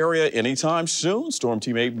Bay Area anytime soon? Storm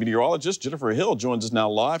Team 8 meteorologist Jennifer Hill joins us now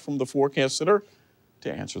live from the Forecast Center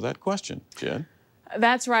to answer that question. Jen?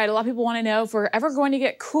 That's right. A lot of people want to know if we're ever going to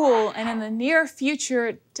get cool, and in the near future,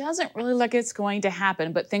 it doesn't really look like it's going to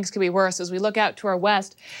happen, but things could be worse. As we look out to our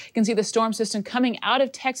west, you can see the storm system coming out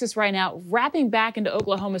of Texas right now, wrapping back into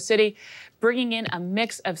Oklahoma City, bringing in a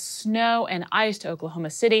mix of snow and ice to Oklahoma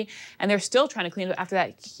City, and they're still trying to clean it up after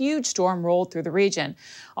that huge storm rolled through the region.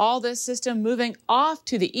 All this system moving off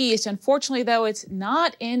to the east. Unfortunately, though, it's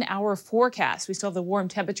not in our forecast. We still have the warm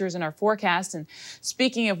temperatures in our forecast, and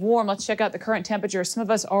speaking of warm, let's check out the current temperature. Some of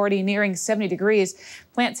us already nearing 70 degrees.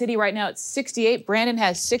 Plant City right now it's 68. Brandon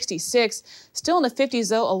has 66. Still in the 50s,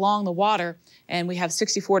 though, along the water. And we have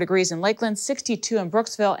 64 degrees in Lakeland, 62 in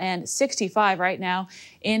Brooksville, and 65 right now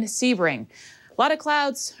in Sebring. A lot of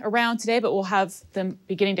clouds around today, but we'll have them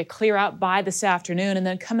beginning to clear out by this afternoon. And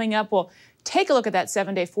then coming up, we'll take a look at that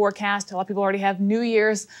 7-day forecast. A lot of people already have New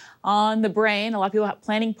Year's on the brain. A lot of people have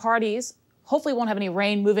planning parties. Hopefully won't have any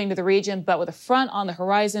rain moving to the region, but with a front on the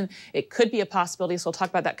horizon, it could be a possibility. So we'll talk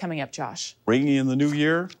about that coming up, Josh. Rainy in the new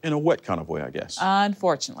year in a wet kind of way, I guess.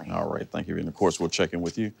 Unfortunately. All right. Thank you. And, of course, we'll check in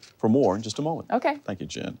with you for more in just a moment. Okay. Thank you,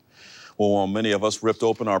 Jen. Well, while many of us ripped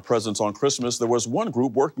open our presents on Christmas, there was one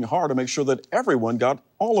group working hard to make sure that everyone got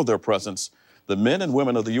all of their presents. The men and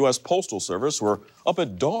women of the U.S. Postal Service were up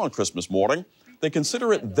at dawn Christmas morning. They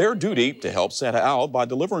consider it their duty to help Santa out by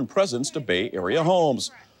delivering presents to Bay Area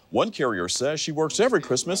homes. One carrier says she works every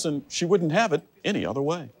Christmas and she wouldn't have it any other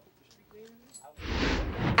way.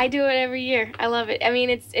 I do it every year. I love it. I mean,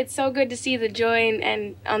 it's so good to see the joy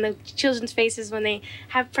and on the children's faces when they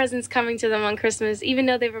have presents coming to them on Christmas, even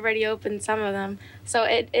though they've already opened some of them. So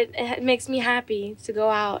it makes me happy to go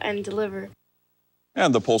out and deliver.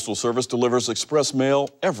 And the Postal Service delivers express mail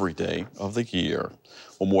every day of the year.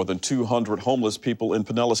 Well, more than 200 homeless people in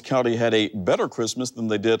Pinellas County had a better Christmas than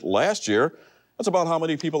they did last year. That's about how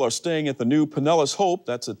many people are staying at the new Pinellas Hope.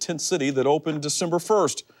 That's a tent city that opened December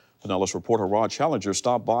 1st. Pinellas reporter Rod Challenger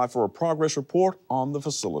stopped by for a progress report on the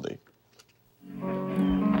facility.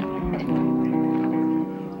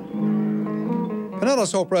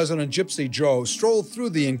 Pinellas Hope resident Gypsy Joe strolled through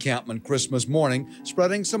the encampment Christmas morning,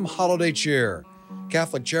 spreading some holiday cheer.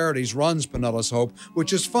 Catholic Charities runs Pinellas Hope,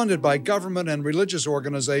 which is funded by government and religious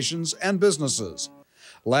organizations and businesses.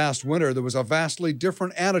 Last winter, there was a vastly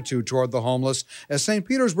different attitude toward the homeless as St.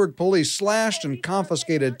 Petersburg police slashed and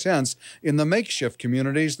confiscated tents in the makeshift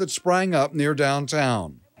communities that sprang up near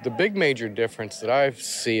downtown. The big major difference that I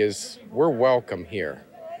see is we're welcome here.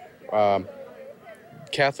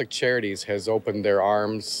 Catholic Charities has opened their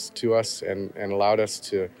arms to us and allowed us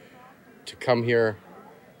to come here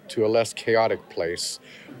to a less chaotic place.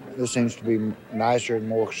 This seems to be nicer and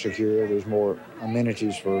more secure. There's more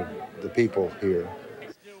amenities for the people here.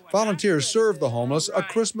 Volunteers serve the homeless a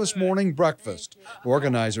Christmas morning breakfast.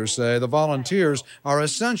 Organizers say the volunteers are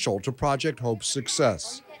essential to Project Hope's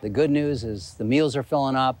success. The good news is the meals are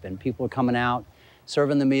filling up and people are coming out,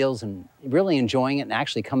 serving the meals and really enjoying it and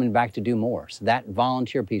actually coming back to do more. So that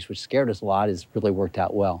volunteer piece, which scared us a lot, has really worked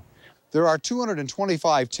out well. There are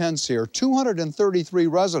 225 tents here, 233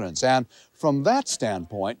 residents, and from that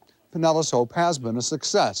standpoint, Pinellas Hope has been a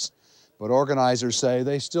success. But organizers say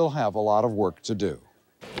they still have a lot of work to do.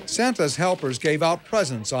 Santa's helpers gave out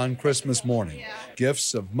presents on Christmas morning,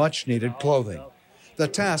 gifts of much-needed clothing. The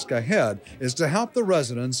task ahead is to help the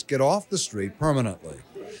residents get off the street permanently.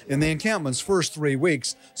 In the encampment's first 3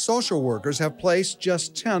 weeks, social workers have placed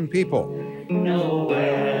just 10 people.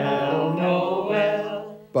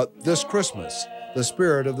 But this Christmas, the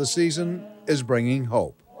spirit of the season is bringing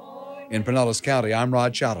hope. In Pinellas County, I'm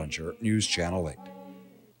Rod Challenger, News Channel 8.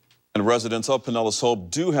 And residents of Pinellas Hope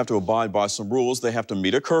do have to abide by some rules. They have to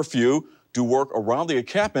meet a curfew, do work around the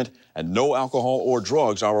encampment, and no alcohol or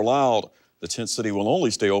drugs are allowed. The tent city will only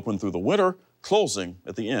stay open through the winter, closing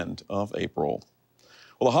at the end of April.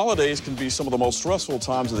 Well, the holidays can be some of the most stressful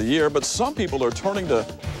times of the year, but some people are turning to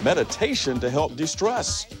meditation to help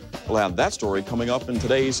de-stress. We'll have that story coming up in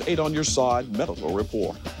today's 8 on Your Side Medical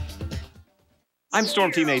Report. I'm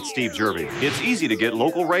Storm Teammate Steve Jervy. It's easy to get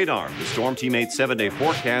local radar, the Storm Teammate 7-day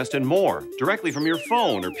forecast, and more directly from your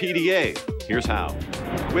phone or PDA. Here's how.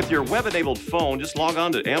 With your web-enabled phone, just log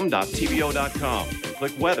on to m.tvo.com and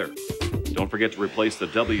click Weather. Don't forget to replace the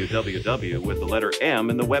www with the letter M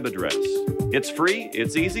in the web address. It's free,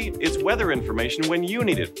 it's easy, it's weather information when you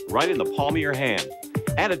need it, right in the palm of your hand.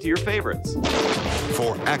 Add it to your favorites.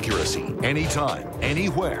 For accuracy, anytime,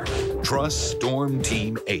 anywhere, trust Storm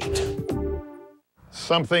Team 8.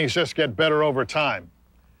 Some things just get better over time.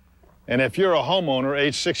 And if you're a homeowner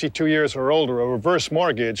age 62 years or older, a reverse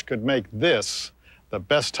mortgage could make this the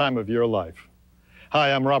best time of your life.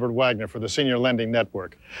 Hi, I'm Robert Wagner for the Senior Lending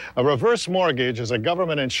Network. A reverse mortgage is a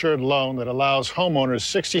government-insured loan that allows homeowners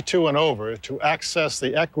 62 and over to access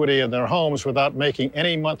the equity in their homes without making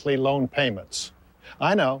any monthly loan payments.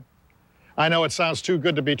 I know it sounds too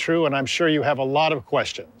good to be true, and I'm sure you have a lot of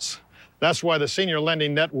questions. That's why the Senior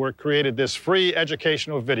Lending Network created this free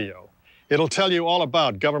educational video. It'll tell you all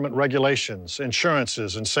about government regulations,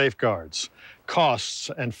 insurances and safeguards, costs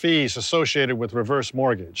and fees associated with reverse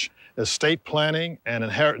mortgage, estate planning and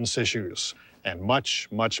inheritance issues, and much,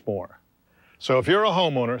 much more. So if you're a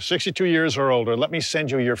homeowner, 62 years or older, let me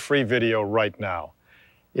send you your free video right now.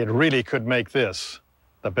 It really could make this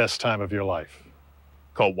the best time of your life.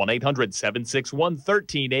 Call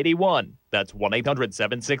 1-800-761-1381. That's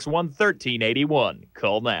 1-800-761-1381.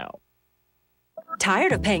 Call now.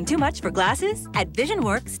 Tired of paying too much for glasses? At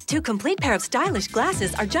VisionWorks, 2 complete pair of stylish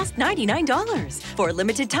glasses are just $99. For a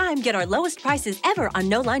limited time, get our lowest prices ever on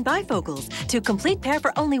no-line bifocals. 2 complete pair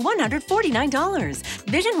for only $149.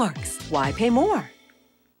 VisionWorks. Why pay more?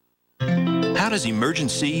 How does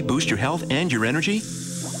Emergency boost your health and your energy?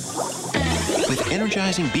 With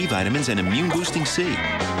energizing B vitamins and immune-boosting C.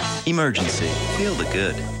 Emergency. Feel the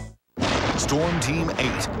good. Storm Team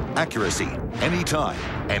 8. Accuracy, anytime,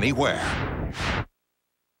 anywhere.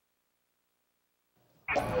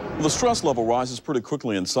 The stress level rises pretty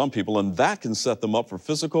quickly in some people, and that can set them up for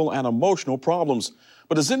physical and emotional problems.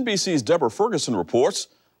 But as NBC's Deborah Ferguson reports,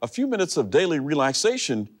 a few minutes of daily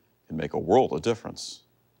relaxation can make a world of difference.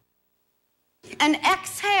 And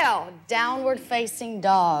exhale, downward facing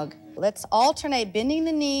dog. Let's alternate bending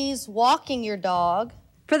the knees, walking your dog.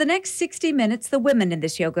 For the next 60 minutes, the women in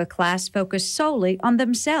this yoga class focus solely on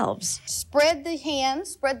themselves. Spread the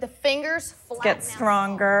hands, spread the fingers. Get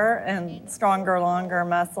stronger and stronger, longer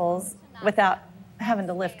muscles without having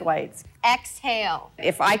to lift weights. Exhale.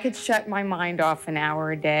 If I could shut my mind off an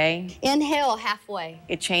hour a day. Inhale halfway.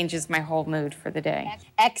 It changes my whole mood for the day.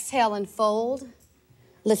 Exhale and fold.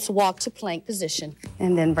 Let's walk to plank position.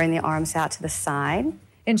 And then bring the arms out to the side.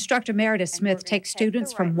 Instructor Meredith Smith takes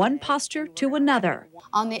students from one posture to another.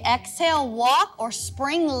 On the exhale, walk or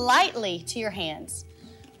spring lightly to your hands.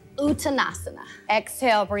 Uttanasana.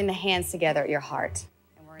 Exhale, bring the hands together at your heart.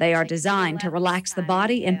 They are designed to relax the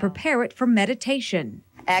body and prepare it for meditation.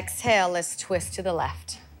 Exhale, let's twist to the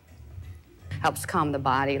left. Helps calm the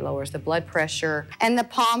body, lowers the blood pressure. And the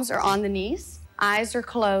palms are on the knees. Eyes are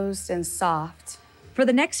closed and soft. For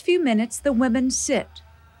the next few minutes, the women sit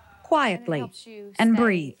quietly and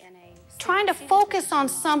breathe. Trying to focus on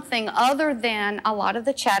something other than a lot of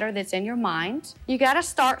the chatter that's in your mind. You got to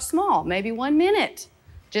start small, maybe 1 minute.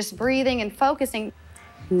 Just breathing and focusing.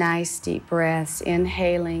 Nice deep breaths,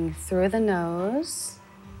 inhaling through the nose.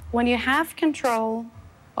 When you have control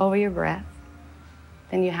over your breath,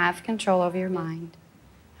 then you have control over your mind.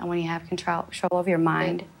 And when you have control over your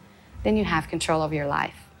mind, then you have control over your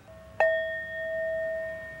life.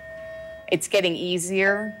 It's getting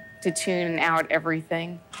easier to tune out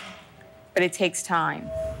everything, but it takes time.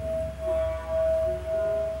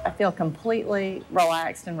 I feel completely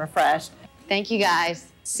relaxed and refreshed. Thank you,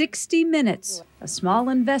 guys. 60 minutes, a small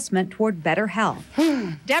investment toward better health.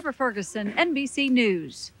 Deborah Ferguson, NBC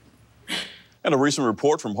News. And a recent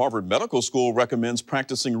report from Harvard Medical School recommends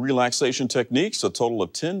practicing relaxation techniques a total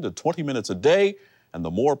of 10 to 20 minutes a day. And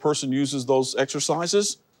the more a person uses those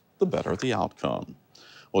exercises, the better the outcome.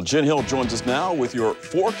 Well, Jen Hill joins us now with your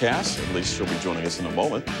forecast. At least she'll be joining us in a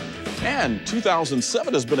moment. And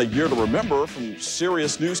 2007 has been a year to remember, from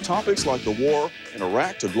serious news topics like the war in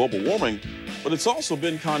Iraq to global warming, but it's also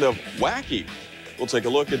been kind of wacky. We'll take a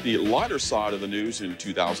look at the lighter side of the news in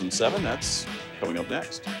 2007. That's coming up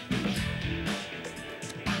next.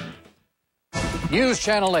 News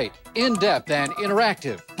Channel 8, in-depth and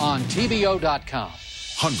interactive on TBO.com.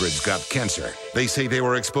 Hundreds got cancer. They say they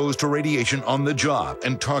were exposed to radiation on the job,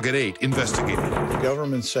 and Target 8 investigated. The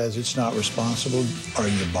government says it's not responsible. Are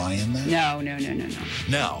you buying that? No.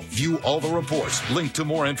 Now, view all the reports, link to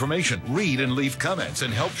more information, read and leave comments,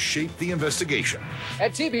 and help shape the investigation.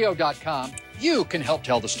 At TBO.com, you can help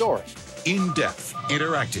tell the story. In-depth,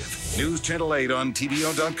 interactive. News Channel 8 on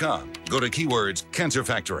TBO.com. Go to keywords Cancer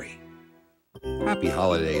Factory. Happy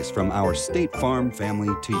holidays from our State Farm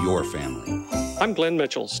family to your family. I'm Glenn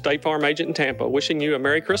Mitchell, State Farm agent in Tampa, wishing you a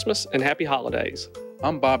Merry Christmas and Happy Holidays.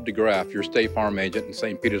 I'm Bob DeGraff, your State Farm agent in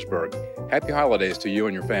St. Petersburg. Happy holidays to you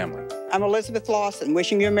and your family. I'm Elizabeth Lawson,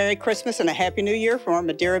 wishing you a Merry Christmas and a Happy New Year from our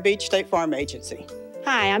Madeira Beach State Farm Agency.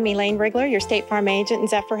 Hi, I'm Elaine Rigler, your State Farm agent in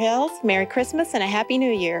Zephyr Hills. Merry Christmas and a Happy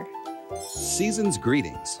New Year. Season's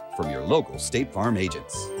greetings from your local State Farm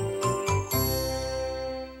agents.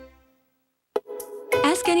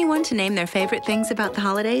 Ask anyone to name their favorite things about the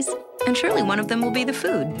holidays, and surely one of them will be the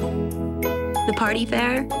food. The party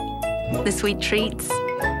fare, the sweet treats,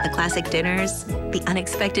 the classic dinners, the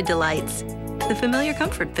unexpected delights, the familiar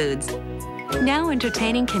comfort foods. Now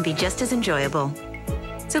entertaining can be just as enjoyable.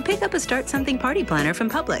 So pick up a Start Something party planner from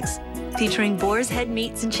Publix, featuring boar's head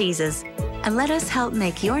meats and cheeses, and let us help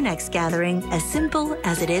make your next gathering as simple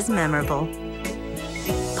as it is memorable.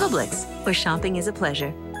 Publix, where shopping is a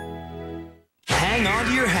pleasure. Hang on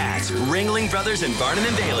to your hats. Ringling Brothers and Barnum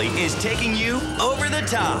 & Bailey is taking you over the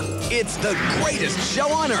top. It's the greatest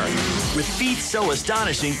show on earth. With feats so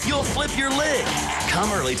astonishing, you'll flip your lid.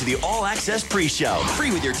 Come early to the all-access pre-show,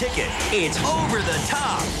 free with your ticket. It's over the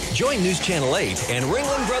top. Join News Channel 8 and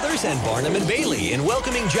Ringling Brothers and Barnum & Bailey in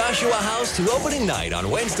welcoming Joshua House to opening night on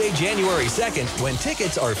Wednesday, January 2nd, when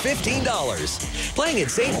tickets are $15. Playing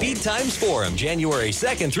at St. Pete Times Forum, January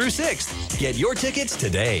 2nd through 6th. Get your tickets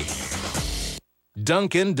today.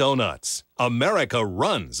 Dunkin' Donuts. America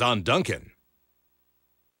runs on Dunkin'.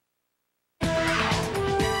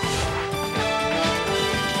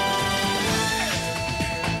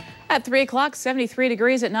 At 3 o'clock, 73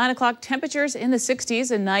 degrees. At 9 o'clock, temperatures in the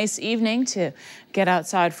 60s. A nice evening to get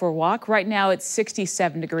outside for a walk. Right now, it's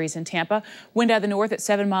 67 degrees in Tampa. Wind out of the north at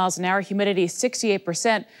 7 miles an hour. Humidity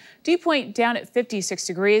 68%. Dew point down at 56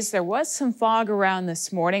 degrees. There was some fog around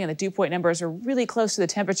this morning, and the dew point numbers are really close to the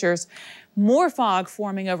temperatures. More fog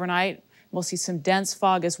forming overnight. We'll see some dense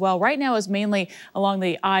fog as well. Right now is mainly along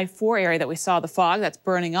the I-4 area that we saw the fog. That's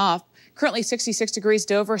burning off. Currently 66 degrees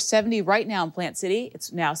Dover, 70 right now in Plant City.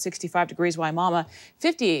 It's now 65 degrees Waimama.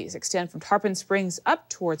 50s extend from Tarpon Springs up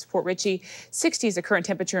towards Port Richey. 60 is the current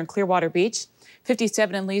temperature in Clearwater Beach.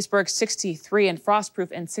 57 in Leesburg, 63 in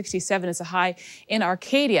Frostproof, and 67 is a high in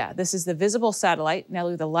Arcadia. This is the visible satellite. Now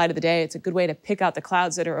look at the light of the day. It's a good way to pick out the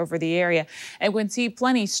clouds that are over the area. And we can see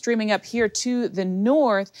plenty streaming up here to the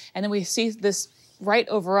north, and then we see this right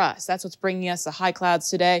over us. That's what's bringing us the high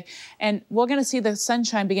clouds today. And we're going to see the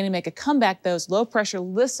sunshine beginning to make a comeback. Those low pressure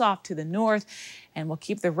lifts off to the north, and we'll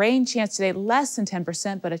keep the rain chance today less than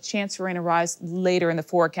 10%, but a chance for rain to rise later in the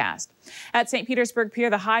forecast. At St. Petersburg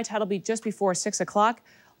Pier, the high tide will be just before 6 o'clock.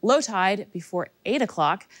 Low tide before 8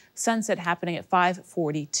 o'clock. Sunset happening at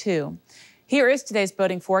 5:42. Here is today's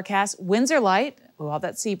boating forecast. Winds are light. All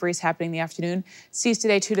that sea breeze happening in the afternoon. Seas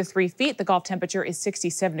today 2 to 3 feet. The Gulf temperature is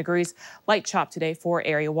 67 degrees. Light chop today for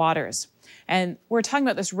area waters. And we're talking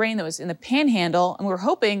about this rain that was in the Panhandle, and we're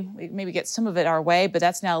hoping we maybe get some of it our way, but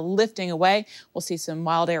that's now lifting away. We'll see some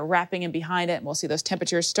mild air wrapping in behind it, and we'll see those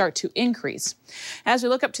temperatures start to increase. As we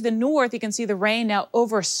look up to the north, you can see the rain now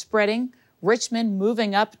overspreading. Richmond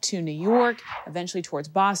moving up to New York, eventually towards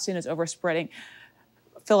Boston. It's overspreading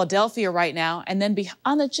Philadelphia right now, and then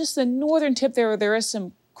on just the northern tip there is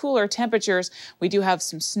some cooler temperatures. We do have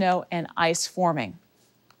some snow and ice forming.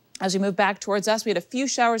 As we move back towards us, we had a few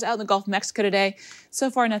showers out in the Gulf of Mexico today.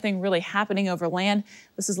 So far, nothing really happening over land.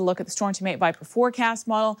 This is a look at the Storm Team 8 Viper forecast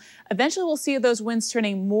model. Eventually, we'll see those winds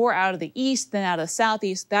turning more out of the east than out of the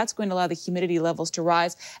southeast. That's going to allow the humidity levels to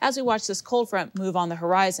rise as we watch this cold front move on the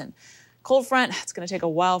horizon. Cold front, it's going to take a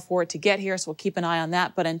while for it to get here, so we'll keep an eye on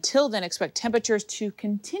that. But until then, expect temperatures to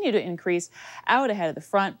continue to increase out ahead of the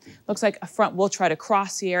front. Looks like a front will try to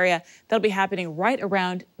cross the area. That'll be happening right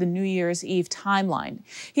around the New Year's Eve timeline.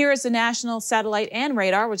 Here is the national satellite and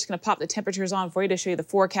radar. We're just going to pop the temperatures on for you to show you the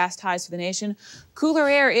forecast highs for the nation. Cooler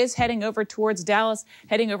air is heading over towards Dallas,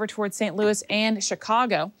 heading over towards St. Louis and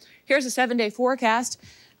Chicago. Here's a 7-day forecast.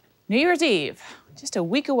 New Year's Eve, just a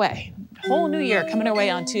week away. Whole new year coming our way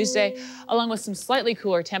on Tuesday, along with some slightly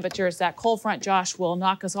cooler temperatures. That cold front, Josh, will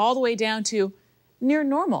knock us all the way down to near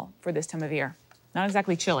normal for this time of year. Not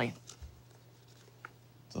exactly chilly.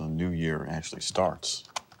 The new year actually starts.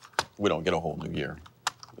 We don't get a whole new year.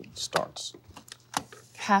 It starts.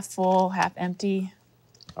 Half full, half empty.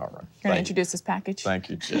 All right. You're going to introduce this package? Thank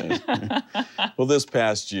you, Jen. Well, this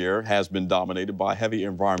past year has been dominated by heavy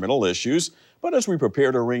environmental issues. But as we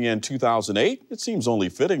prepare to ring in 2008, it seems only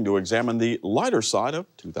fitting to examine the lighter side of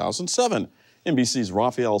 2007. NBC's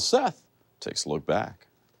Raphael Seth takes a look back.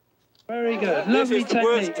 Very good. Lovely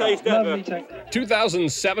technique. Lovely technique.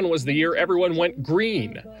 2007 was the year everyone went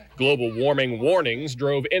green. Global warming warnings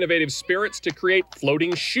drove innovative spirits to create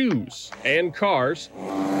floating shoes and cars.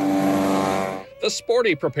 The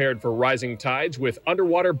sporty prepared for rising tides with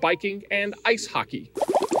underwater biking and ice hockey.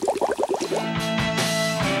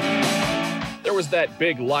 There was that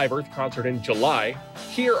big Live Earth concert in July.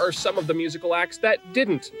 Here are some of the musical acts that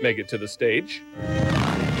didn't make it to the stage.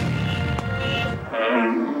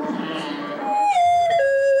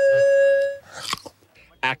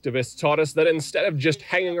 Activists taught us that instead of just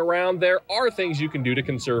hanging around, there are things you can do to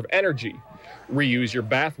conserve energy. Reuse your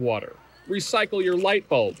bath water, recycle your light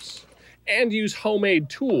bulbs, and use homemade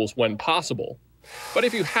tools when possible. But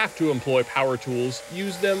if you have to employ power tools,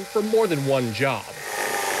 use them for more than one job.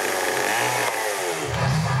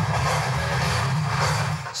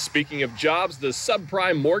 Speaking of jobs, the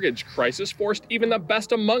subprime mortgage crisis forced even the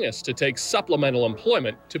best among us to take supplemental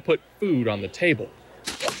employment to put food on the table.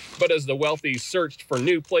 But as the wealthy searched for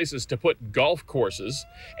new places to put golf courses,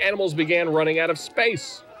 animals began running out of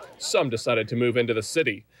space. Some decided to move into the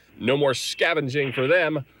city. No more scavenging for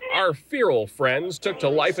them. Our feral friends took to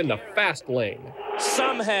life in the fast lane.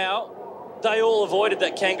 Somehow, they all avoided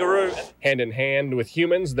that kangaroo. Hand in hand with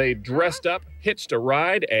humans, they dressed up, hitched a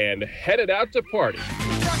ride, and headed out to party.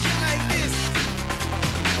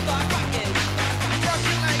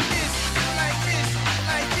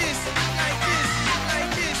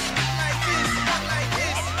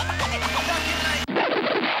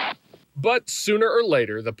 But sooner or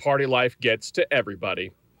later, the party life gets to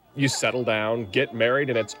everybody. You settle down, get married,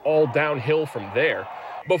 and it's all downhill from there.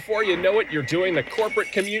 Before you know it, you're doing the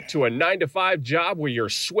corporate commute to a 9-to-5 job where you're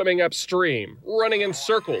swimming upstream, running in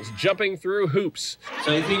circles, jumping through hoops.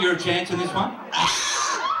 So you think you're a chance in this one?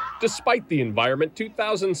 Despite the environment,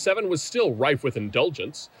 2007 was still rife with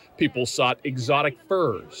indulgence. People sought exotic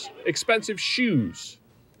furs, expensive shoes,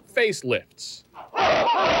 facelifts.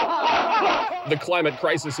 The climate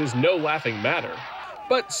crisis is no laughing matter.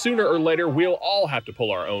 But sooner or later, we'll all have to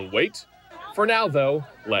pull our own weight. For now, though,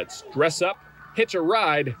 let's dress up, hitch a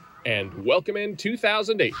ride, and welcome in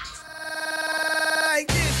 2008.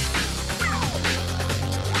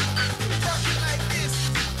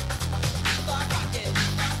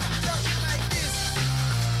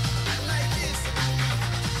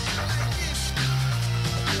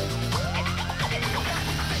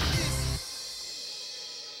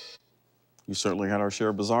 You certainly had our share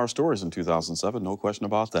of bizarre stories in 2007, no question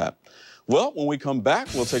about that. Well, when we come back,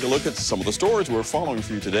 we'll take a look at some of the stories we're following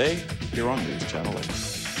for you today here on News Channel 8.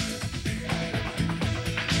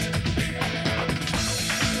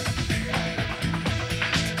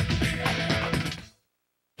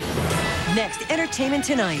 Next, Entertainment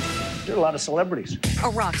Tonight. There are a lot of celebrities. A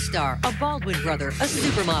rock star, a Baldwin brother, a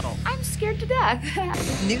supermodel. I'm scared to death.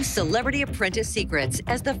 New Celebrity Apprentice secrets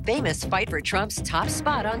as the famous fight for Trump's top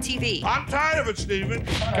spot on TV. I'm tired of it, Stephen.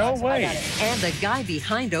 Go away. And the guy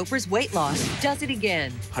behind Oprah's weight loss does it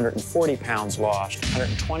again. 140 pounds lost,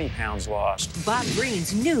 120 pounds lost. Bob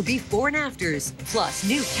Green's new before and afters, plus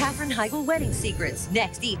new Katherine Heigl wedding secrets.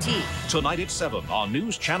 Next, E.T. Tonight at 7 on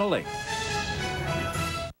News Channel 8.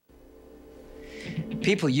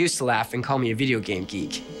 People used to laugh and call me a video game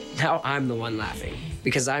geek. Now I'm the one laughing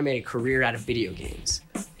because I made a career out of video games.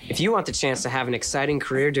 If you want the chance to have an exciting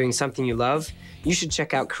career doing something you love, you should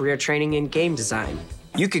check out career training in game design.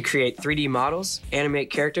 You could create 3D models, animate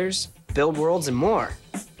characters, build worlds, and more.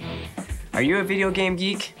 Are you a video game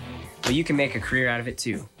geek? Well, you can make a career out of it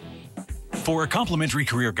too. For a complimentary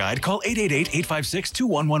career guide, call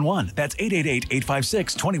 888-856-2111. That's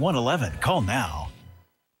 888-856-2111. Call now.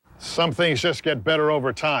 Some things just get better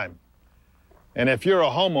over time. And if you're a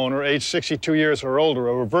homeowner age 62 years or older,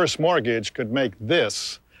 a reverse mortgage could make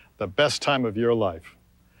this the best time of your life.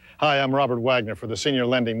 Hi, I'm Robert Wagner for the Senior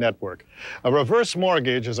Lending Network. A reverse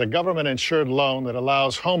mortgage is a government-insured loan that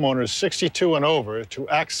allows homeowners 62 and over to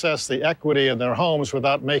access the equity in their homes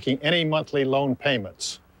without making any monthly loan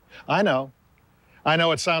payments. I know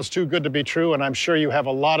it sounds too good to be true, and I'm sure you have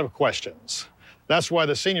a lot of questions. That's why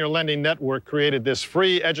the Senior Lending Network created this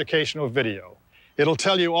free educational video. It'll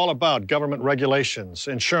tell you all about government regulations,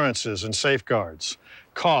 insurances and safeguards,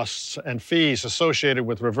 costs and fees associated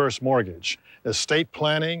with reverse mortgage, estate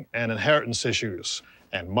planning and inheritance issues,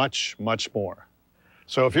 and much, much more.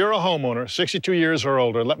 So if you're a homeowner, 62 years or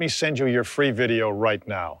older, let me send you your free video right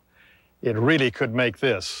now. It really could make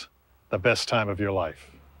this the best time of your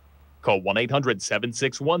life. Call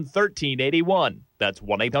 1-800-761-1381. That's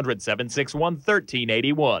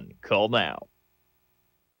 1-800-761-1381. Call now.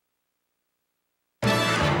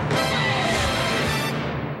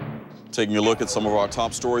 Taking a look at some of our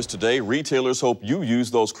top stories today, retailers hope you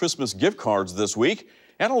use those Christmas gift cards this week.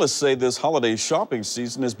 Analysts say this holiday shopping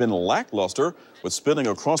season has been lackluster, with spending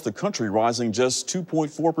across the country rising just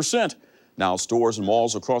 2.4%. Now stores and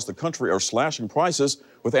malls across the country are slashing prices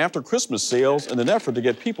with after-Christmas sales in an effort to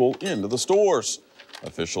get people into the stores.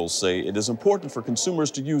 Officials say it is important for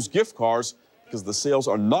consumers to use gift cards because the sales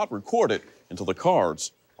are not recorded until the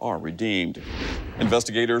cards are redeemed.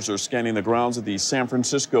 Investigators are scanning the grounds at the San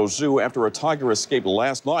Francisco Zoo after a tiger escaped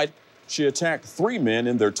last night. She attacked 3 men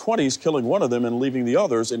in their 20s, killing one of them and leaving the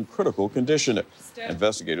others in critical condition.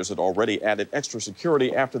 Investigators had already added extra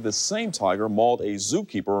security after the same tiger mauled a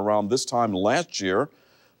zookeeper around this time last year.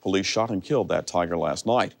 Police shot and killed that tiger last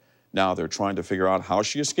night. Now they're trying to figure out how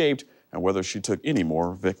she escaped and whether she took any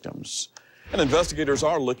more victims. And investigators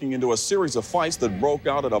are looking into a series of fights that broke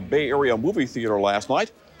out at a Bay Area movie theater last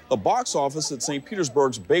night. The box office at St.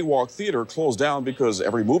 Petersburg's Baywalk Theater closed down because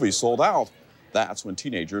every movie sold out. That's when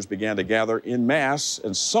teenagers began to gather en masse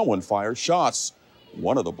and someone fired shots.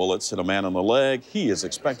 One of the bullets hit a man in the leg. He is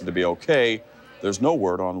expected to be okay. There's no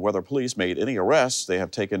word on whether police made any arrests. They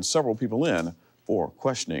have taken several people in for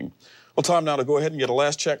questioning. Well, time now to go ahead and get a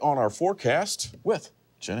last check on our forecast with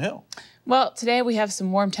Jen Hill. Well, today we have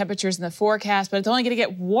some warm temperatures in the forecast, but it's only going to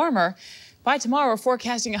get warmer. By tomorrow, we're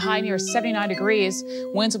forecasting a high near 79 degrees.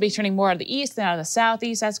 Winds will be turning more out of the east than out of the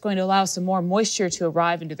southeast. That's going to allow some more moisture to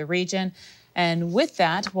arrive into the region. And with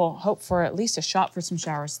that, we'll hope for at least a shot for some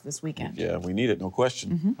showers this weekend. Yeah, we need it, no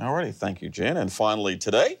question. All righty, thank you, Jen. And finally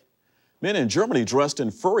today, men in Germany dressed in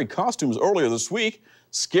furry costumes earlier this week,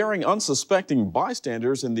 scaring unsuspecting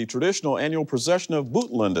bystanders in the traditional annual procession of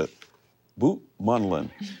Bootmundlen. Bootmundlen.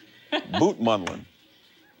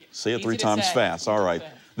 Say it 3 times fast. All right.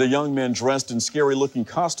 The young men dressed in scary-looking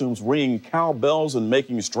costumes, ringing cowbells and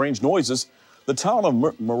making strange noises. The town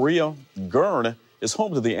of Maria Gern is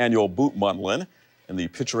home to the annual Bootmundlen in the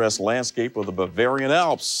picturesque landscape of the Bavarian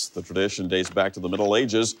Alps. The tradition dates back to the Middle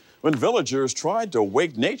Ages when villagers tried to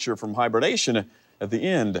wake nature from hibernation at the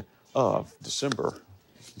end of December.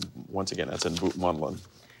 Once again, that's in Bootmundlen.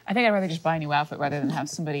 I think I'd rather just buy a new outfit rather than have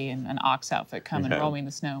somebody in an ox outfit come and roll me in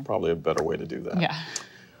the snow. Probably a better way to do that. Yeah.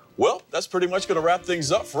 Well, that's pretty much going to wrap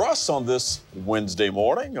things up for us on this Wednesday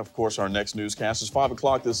morning. Of course, our next newscast is 5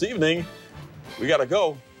 o'clock this evening. We got to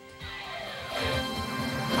go.